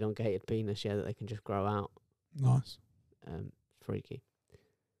 like an elongated penis, yeah, that they can just grow out. Nice. Freaky.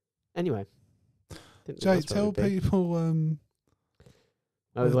 Anyway, Jake, tell people,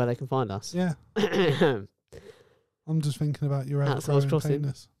 where they can find us. yeah, I'm just thinking about your At Swords ever-growing Crossing.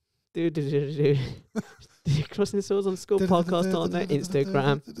 penis. Crossing Swords on School podcast on their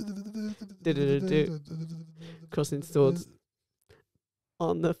Instagram. Crossing Swords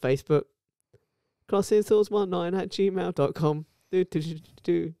on the Facebook. CrossingSwords19@gmail.com. Those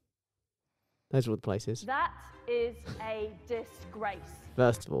are all the places. That is a disgrace.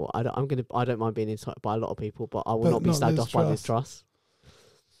 First of all, I don't mind being insulted by a lot of people, but I will But not be not slagged Liz off by Liz Truss.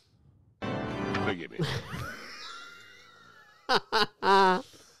 Forgive me. And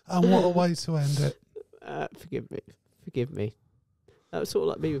what a way to end it. Forgive me. That was sort of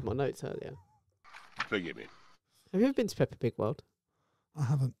like me with my notes earlier. Forgive me. Have you ever been to Peppa Pig World? I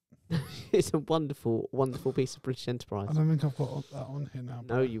haven't. It's a wonderful, wonderful piece of British enterprise. I don't think I've got that on here now.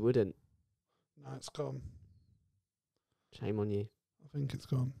 No, you wouldn't. No, it's gone. Shame on you. I think it's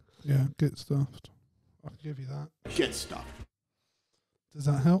gone. Yeah, get stuffed. I can give you that. Get stuffed. Does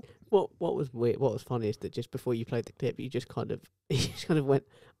that help? What was weird? What was funny is that just before you played the clip, you just kind of went.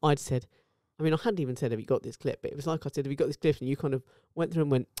 I'd said, I mean, I hadn't even said, "Have you got this clip?" But it was like I said, "Have you got this clip?" And you kind of went through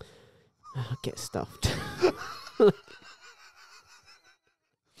and went, oh, "Get stuffed."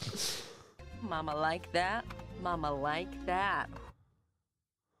 Mama like that. Mama like that.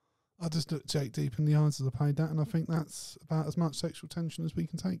 I just looked Jake deep in the eyes as I played that, and I think that's about as much sexual tension as we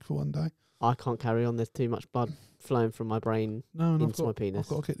can take for one day. I can't carry on. There's too much blood flowing from my brain No, and into my penis.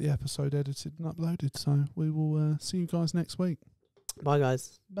 I've got to get the episode edited and uploaded, so we will see you guys next week. Bye,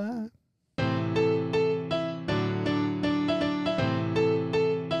 guys. Bye.